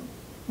in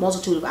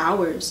multitude of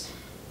hours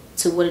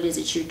to what it is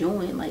that you're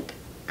doing. Like,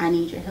 I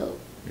need your help.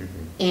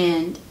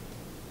 And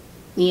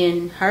me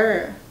and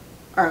her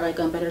are, like,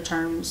 on better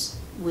terms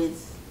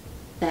with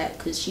that,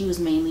 because she was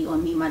mainly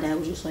on me. My dad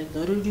was just like,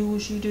 let her do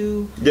what she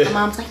do. Yeah. My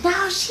mom's like,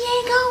 no, she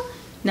ain't go.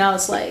 Now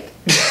it's like,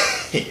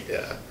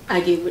 yeah,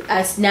 I get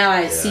now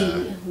I see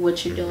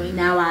what you're doing.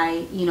 Now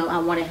I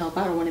want to help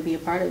out. I want to be a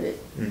part of it.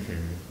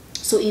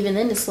 So even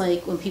then, it's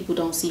like, when people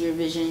don't see your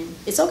vision,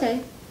 it's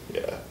okay.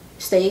 Yeah,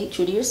 stay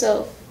true to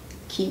yourself,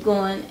 keep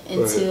going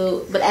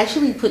until, but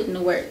actually put in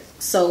the work.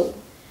 So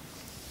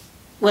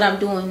what I'm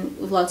doing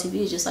with Vlog TV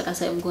is just, like I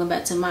said, I'm going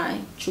back to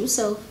my true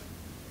self.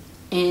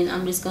 And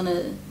I'm just going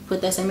to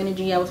put that same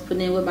energy I was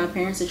putting in with my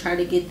parents to try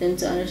to get them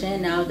to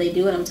understand. Now they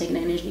do it, I'm taking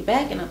that energy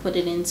back and I put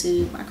it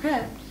into my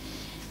craft.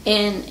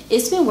 And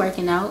it's been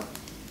working out.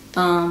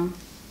 I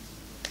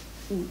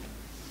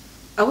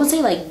wouldn't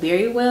say, like,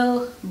 very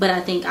well, but I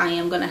think I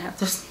am going to have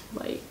to,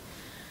 like,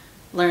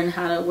 learn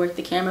how to work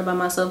the camera by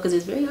myself, because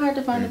it's very hard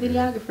to find a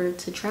videographer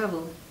to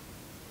travel.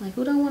 Like,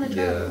 who don't want to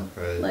travel?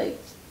 Yeah, right. Like,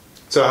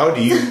 so how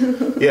do you,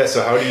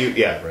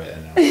 yeah, right, I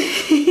know.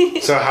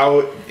 So how,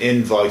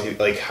 in Vlog TV,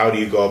 like, how do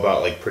you go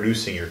about, like,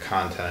 producing your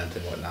content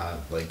and whatnot?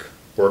 Like,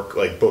 work,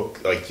 like,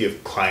 book, like, do you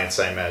have clients,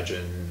 I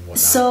imagine, and whatnot?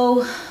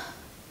 So,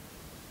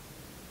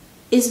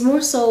 it's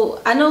more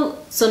so, I know,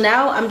 so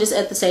now I'm just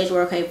at the stage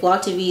where, okay,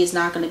 Vlog TV is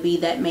not going to be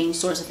that main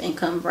source of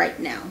income right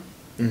now.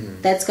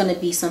 That's going to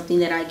be something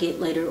that I get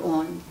later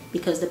on,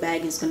 because the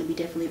bag is going to be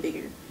definitely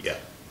bigger. Yeah.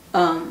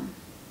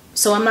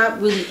 So I'm not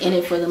really in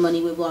it for the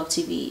money with Vlog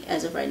TV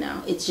as of right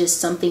now. It's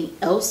just something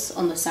else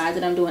on the side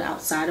that I'm doing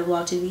outside of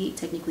Vlog TV,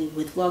 technically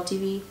with Vlog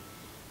TV,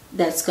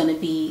 that's going to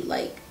be,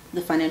 like, the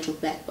financial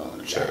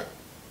backbone of that.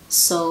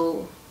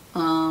 So,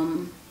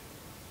 I'll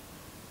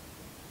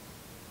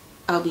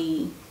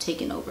be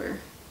taking over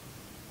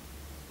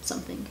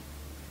something.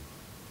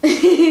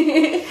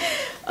 I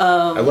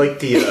like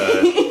the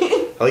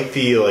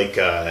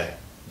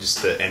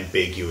just the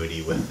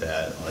ambiguity with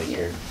that. Like,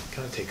 you're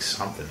gonna take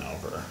something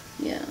over.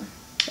 Yeah,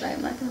 but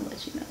I'm not gonna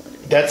let you know what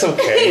it is. That's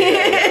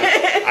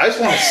okay. I just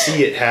want to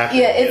see it happen.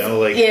 Yeah, you know,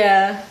 like, you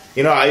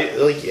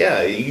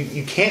know,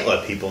 you can't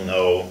let people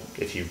know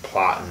if you're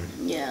plotting.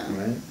 Yeah,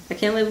 right? I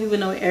can't let people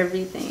know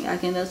everything. I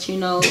can let you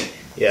know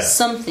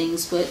some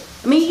things, but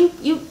I mean,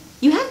 you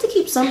have to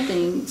keep some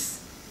things,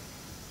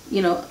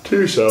 you know, to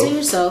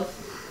yourself.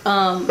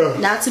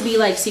 Not to be,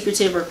 like,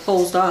 secretive or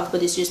closed off,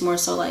 but it's just more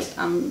so, like,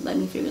 let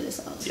me figure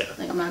this out. Yeah.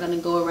 Like, I'm not gonna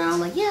go around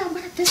like, yeah, I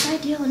got this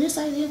idea and this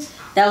idea.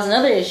 That was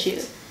another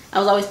issue. I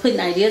was always putting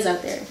ideas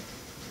out there,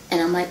 and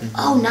I'm like,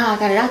 oh, nah, I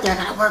got it out there. I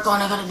gotta work on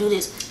it. I gotta do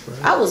this.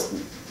 Right. I was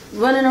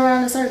running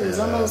around in circles,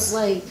 almost,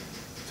 like,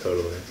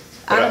 totally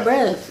out of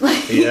breath.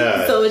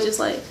 Yeah. So it's just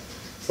like,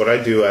 what I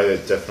do, I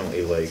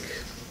definitely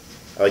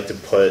I like to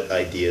put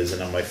ideas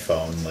in on my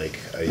phone. Like,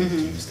 I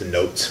use the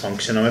notes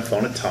function on my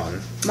phone a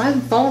ton. My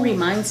phone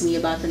reminds me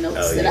about the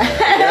notes that I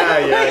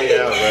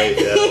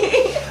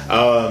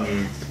have.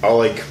 I'll,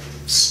 like,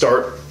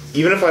 start,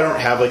 even if I don't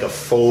have, like, a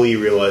fully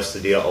realized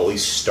idea, I'll at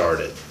least start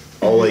it.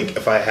 I'll, like,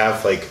 if I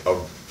have, like,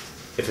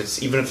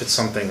 even if it's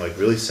something, like,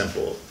 really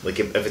simple,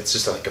 like, if it's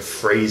just, like, a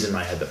phrase in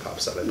my head that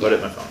pops up, I put it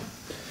in my phone.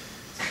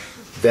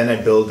 Then I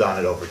build on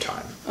it over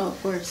time. Oh, of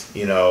course.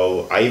 You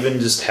know, I even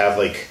just have,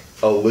 like,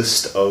 a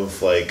list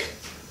of, like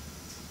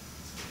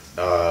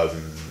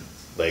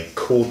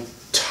cool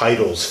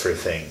titles for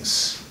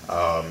things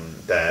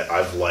that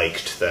I've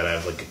liked, that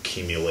I've, like,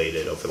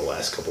 accumulated over the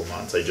last couple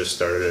months. I just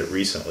started it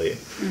recently,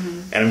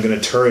 and I'm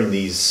gonna turn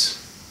these.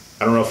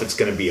 I don't know if it's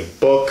gonna be a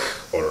book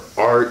or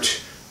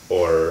art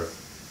or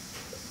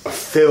a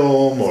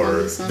film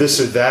or this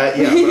or that.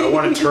 Yeah, but I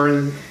want to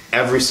turn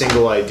every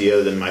single idea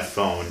in my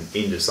phone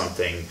into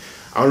something.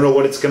 I don't know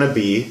what it's gonna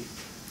be.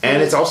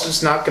 And it's also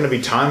just not going to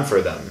be time for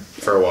them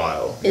for a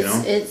while, you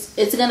know?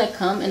 It's going to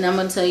come, and I'm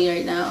going to tell you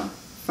right now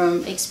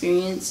from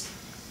experience.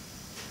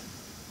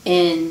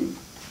 And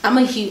I'm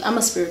a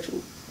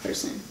spiritual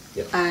person.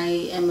 Yep.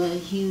 I am a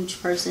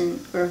huge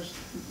person, or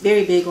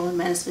very big on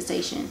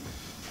manifestation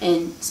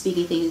and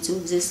speaking things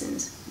into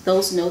existence.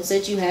 Those notes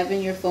that you have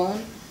in your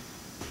phone,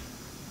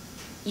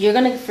 you're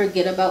going to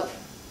forget about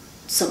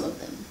some of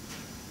them.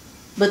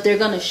 But they're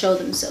going to show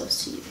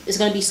themselves to you. It's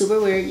going to be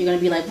super weird. You're going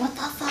to be like, what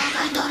the fuck?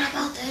 I thought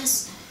about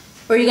this.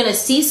 Or you're going to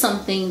see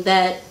something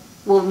that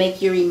will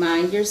make you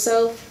remind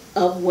yourself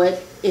of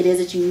what it is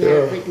that you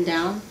have written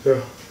down.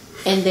 Yeah.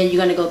 And then you're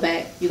going to go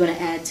back. You're going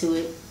to add to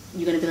it.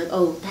 You're going to be like,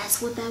 oh,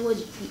 that's what that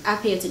was. I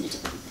pay attention to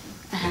everything.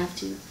 I have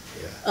to.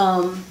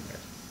 Yeah.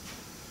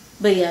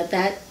 But yeah,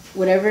 that,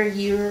 whatever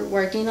you're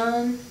working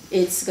on,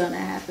 it's going to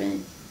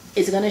happen.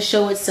 It's going to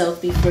show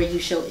itself before you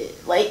show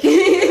it. Like,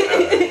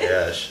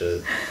 yeah,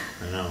 shit.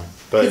 I know,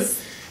 but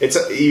it's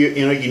you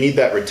know, you need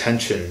that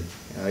retention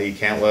You know, you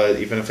can't let,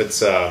 even if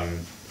it's a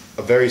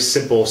very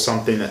simple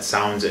something that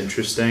sounds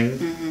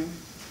interesting,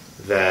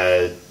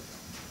 that,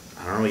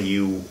 I don't know,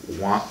 you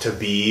want to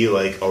be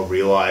like a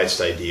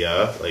realized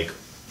idea, like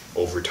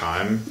over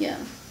time. Yeah.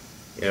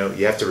 You know,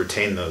 you have to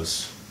retain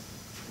those.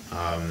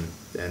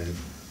 And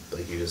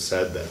like you just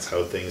said, that's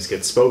how things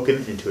get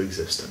spoken into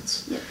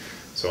existence. Yep.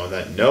 So on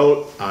that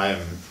note,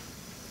 I'm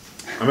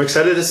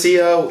excited to see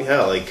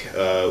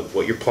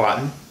what you're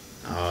plotting.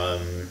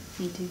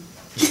 Me too.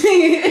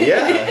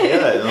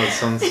 Yeah. No, it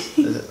sounds.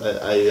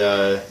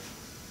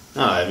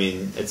 I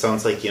mean, it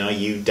sounds like, you know,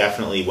 you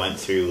definitely went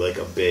through like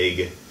a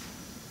big,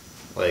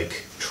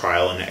 like,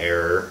 trial and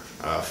error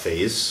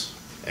phase,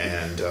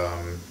 and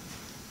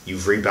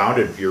you've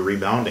rebounded. You're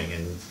rebounding,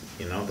 and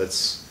you know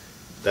that's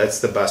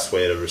the best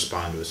way to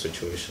respond to a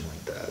situation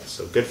like that.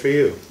 So good for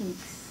you.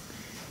 Thanks.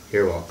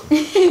 You're welcome.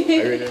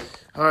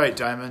 All right,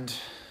 Diamond.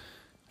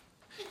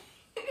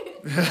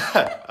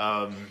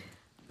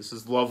 This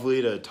is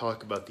lovely to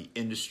talk about the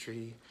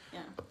industry,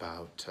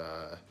 about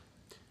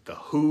the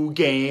Who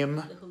game.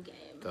 The Who game.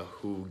 The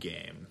Who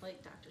game.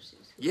 Like Dr.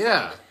 Seuss.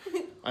 Yeah,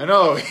 I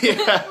know.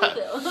 Yeah,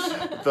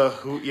 the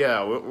Who.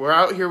 Yeah, we're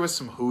out here with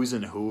some Who's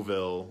in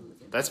Whoville.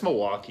 That's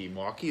Milwaukee.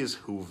 Milwaukee is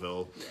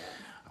Whoville.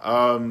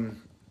 Yeah.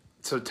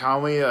 So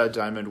tell me,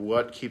 Diamond,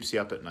 what keeps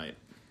you up at night?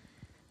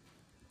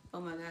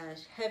 Oh my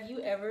gosh, have you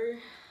ever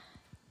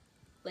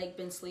like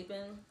been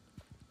sleeping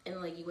and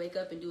like you wake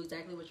up and do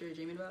exactly what you were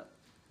dreaming about?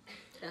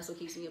 That's what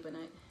keeps me up at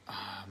night.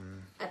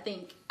 I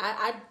think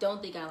I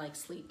don't think I like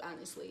sleep,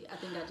 honestly. I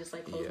think I just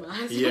like close my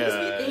eyes and just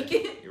be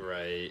thinking. You're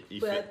right.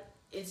 But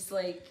it's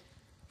like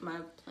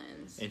my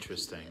plans.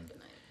 Interesting. Keep me up at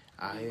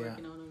night. I'm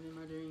working on them in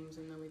my dreams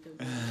and I wake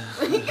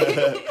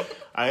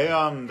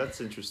up.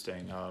 That's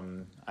interesting.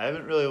 I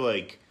haven't really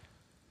like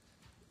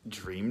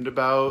dreamed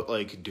about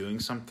like doing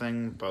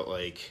something, but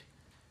like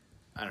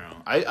I don't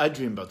know. I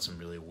dream about some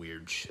really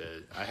weird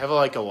shit. I have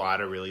like a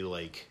lot of really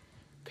like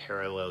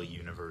parallel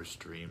universe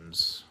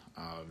dreams,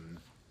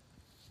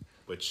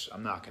 which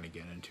I'm not going to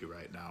get into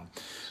right now.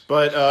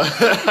 But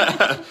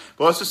but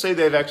let's just say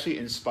they've actually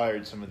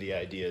inspired some of the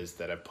ideas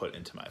that I put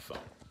into my phone.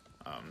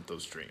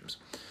 Those dreams.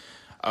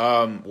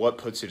 What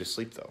puts you to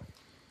sleep though?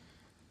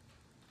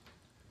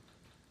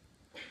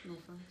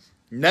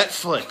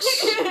 Netflix.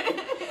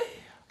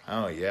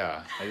 Oh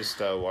yeah, I just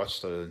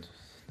watched the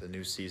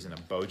new season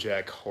of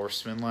BoJack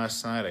Horseman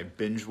last night. I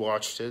binge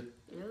watched it.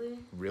 Really?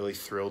 Really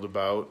thrilled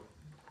about.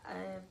 I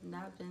have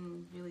not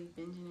been really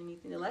binging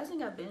anything. The last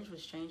thing I binged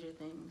was Stranger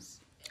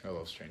Things. I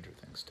love Stranger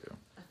Things too.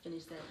 I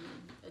finished that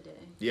in a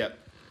day. Yep.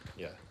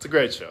 Yeah, it's a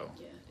great show.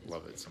 Yeah,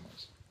 love it so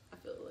much. I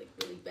feel like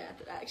really bad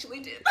that I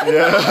actually did.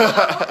 Yeah.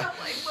 I'm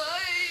like,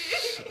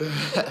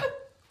 why?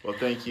 Well,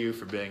 thank you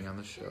for being on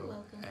the show. You're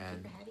welcome.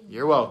 And Thank you for having me.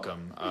 you're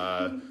welcome.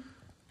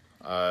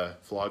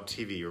 Vlog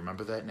TV,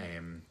 remember that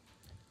name.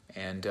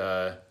 And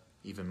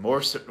even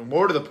more to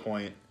the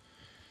point,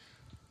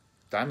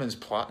 Diamond's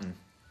plotting.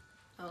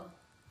 Oh,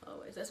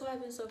 always. That's why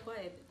I've been so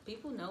quiet.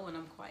 People know when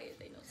I'm quiet.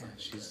 They know something.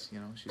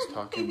 Yeah, she's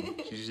talking.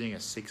 She's using a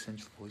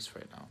 6-inch voice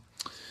right now.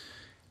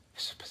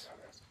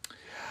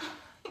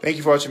 Thank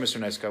you for watching, Mr.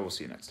 Nice Guy. We'll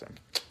see you next time.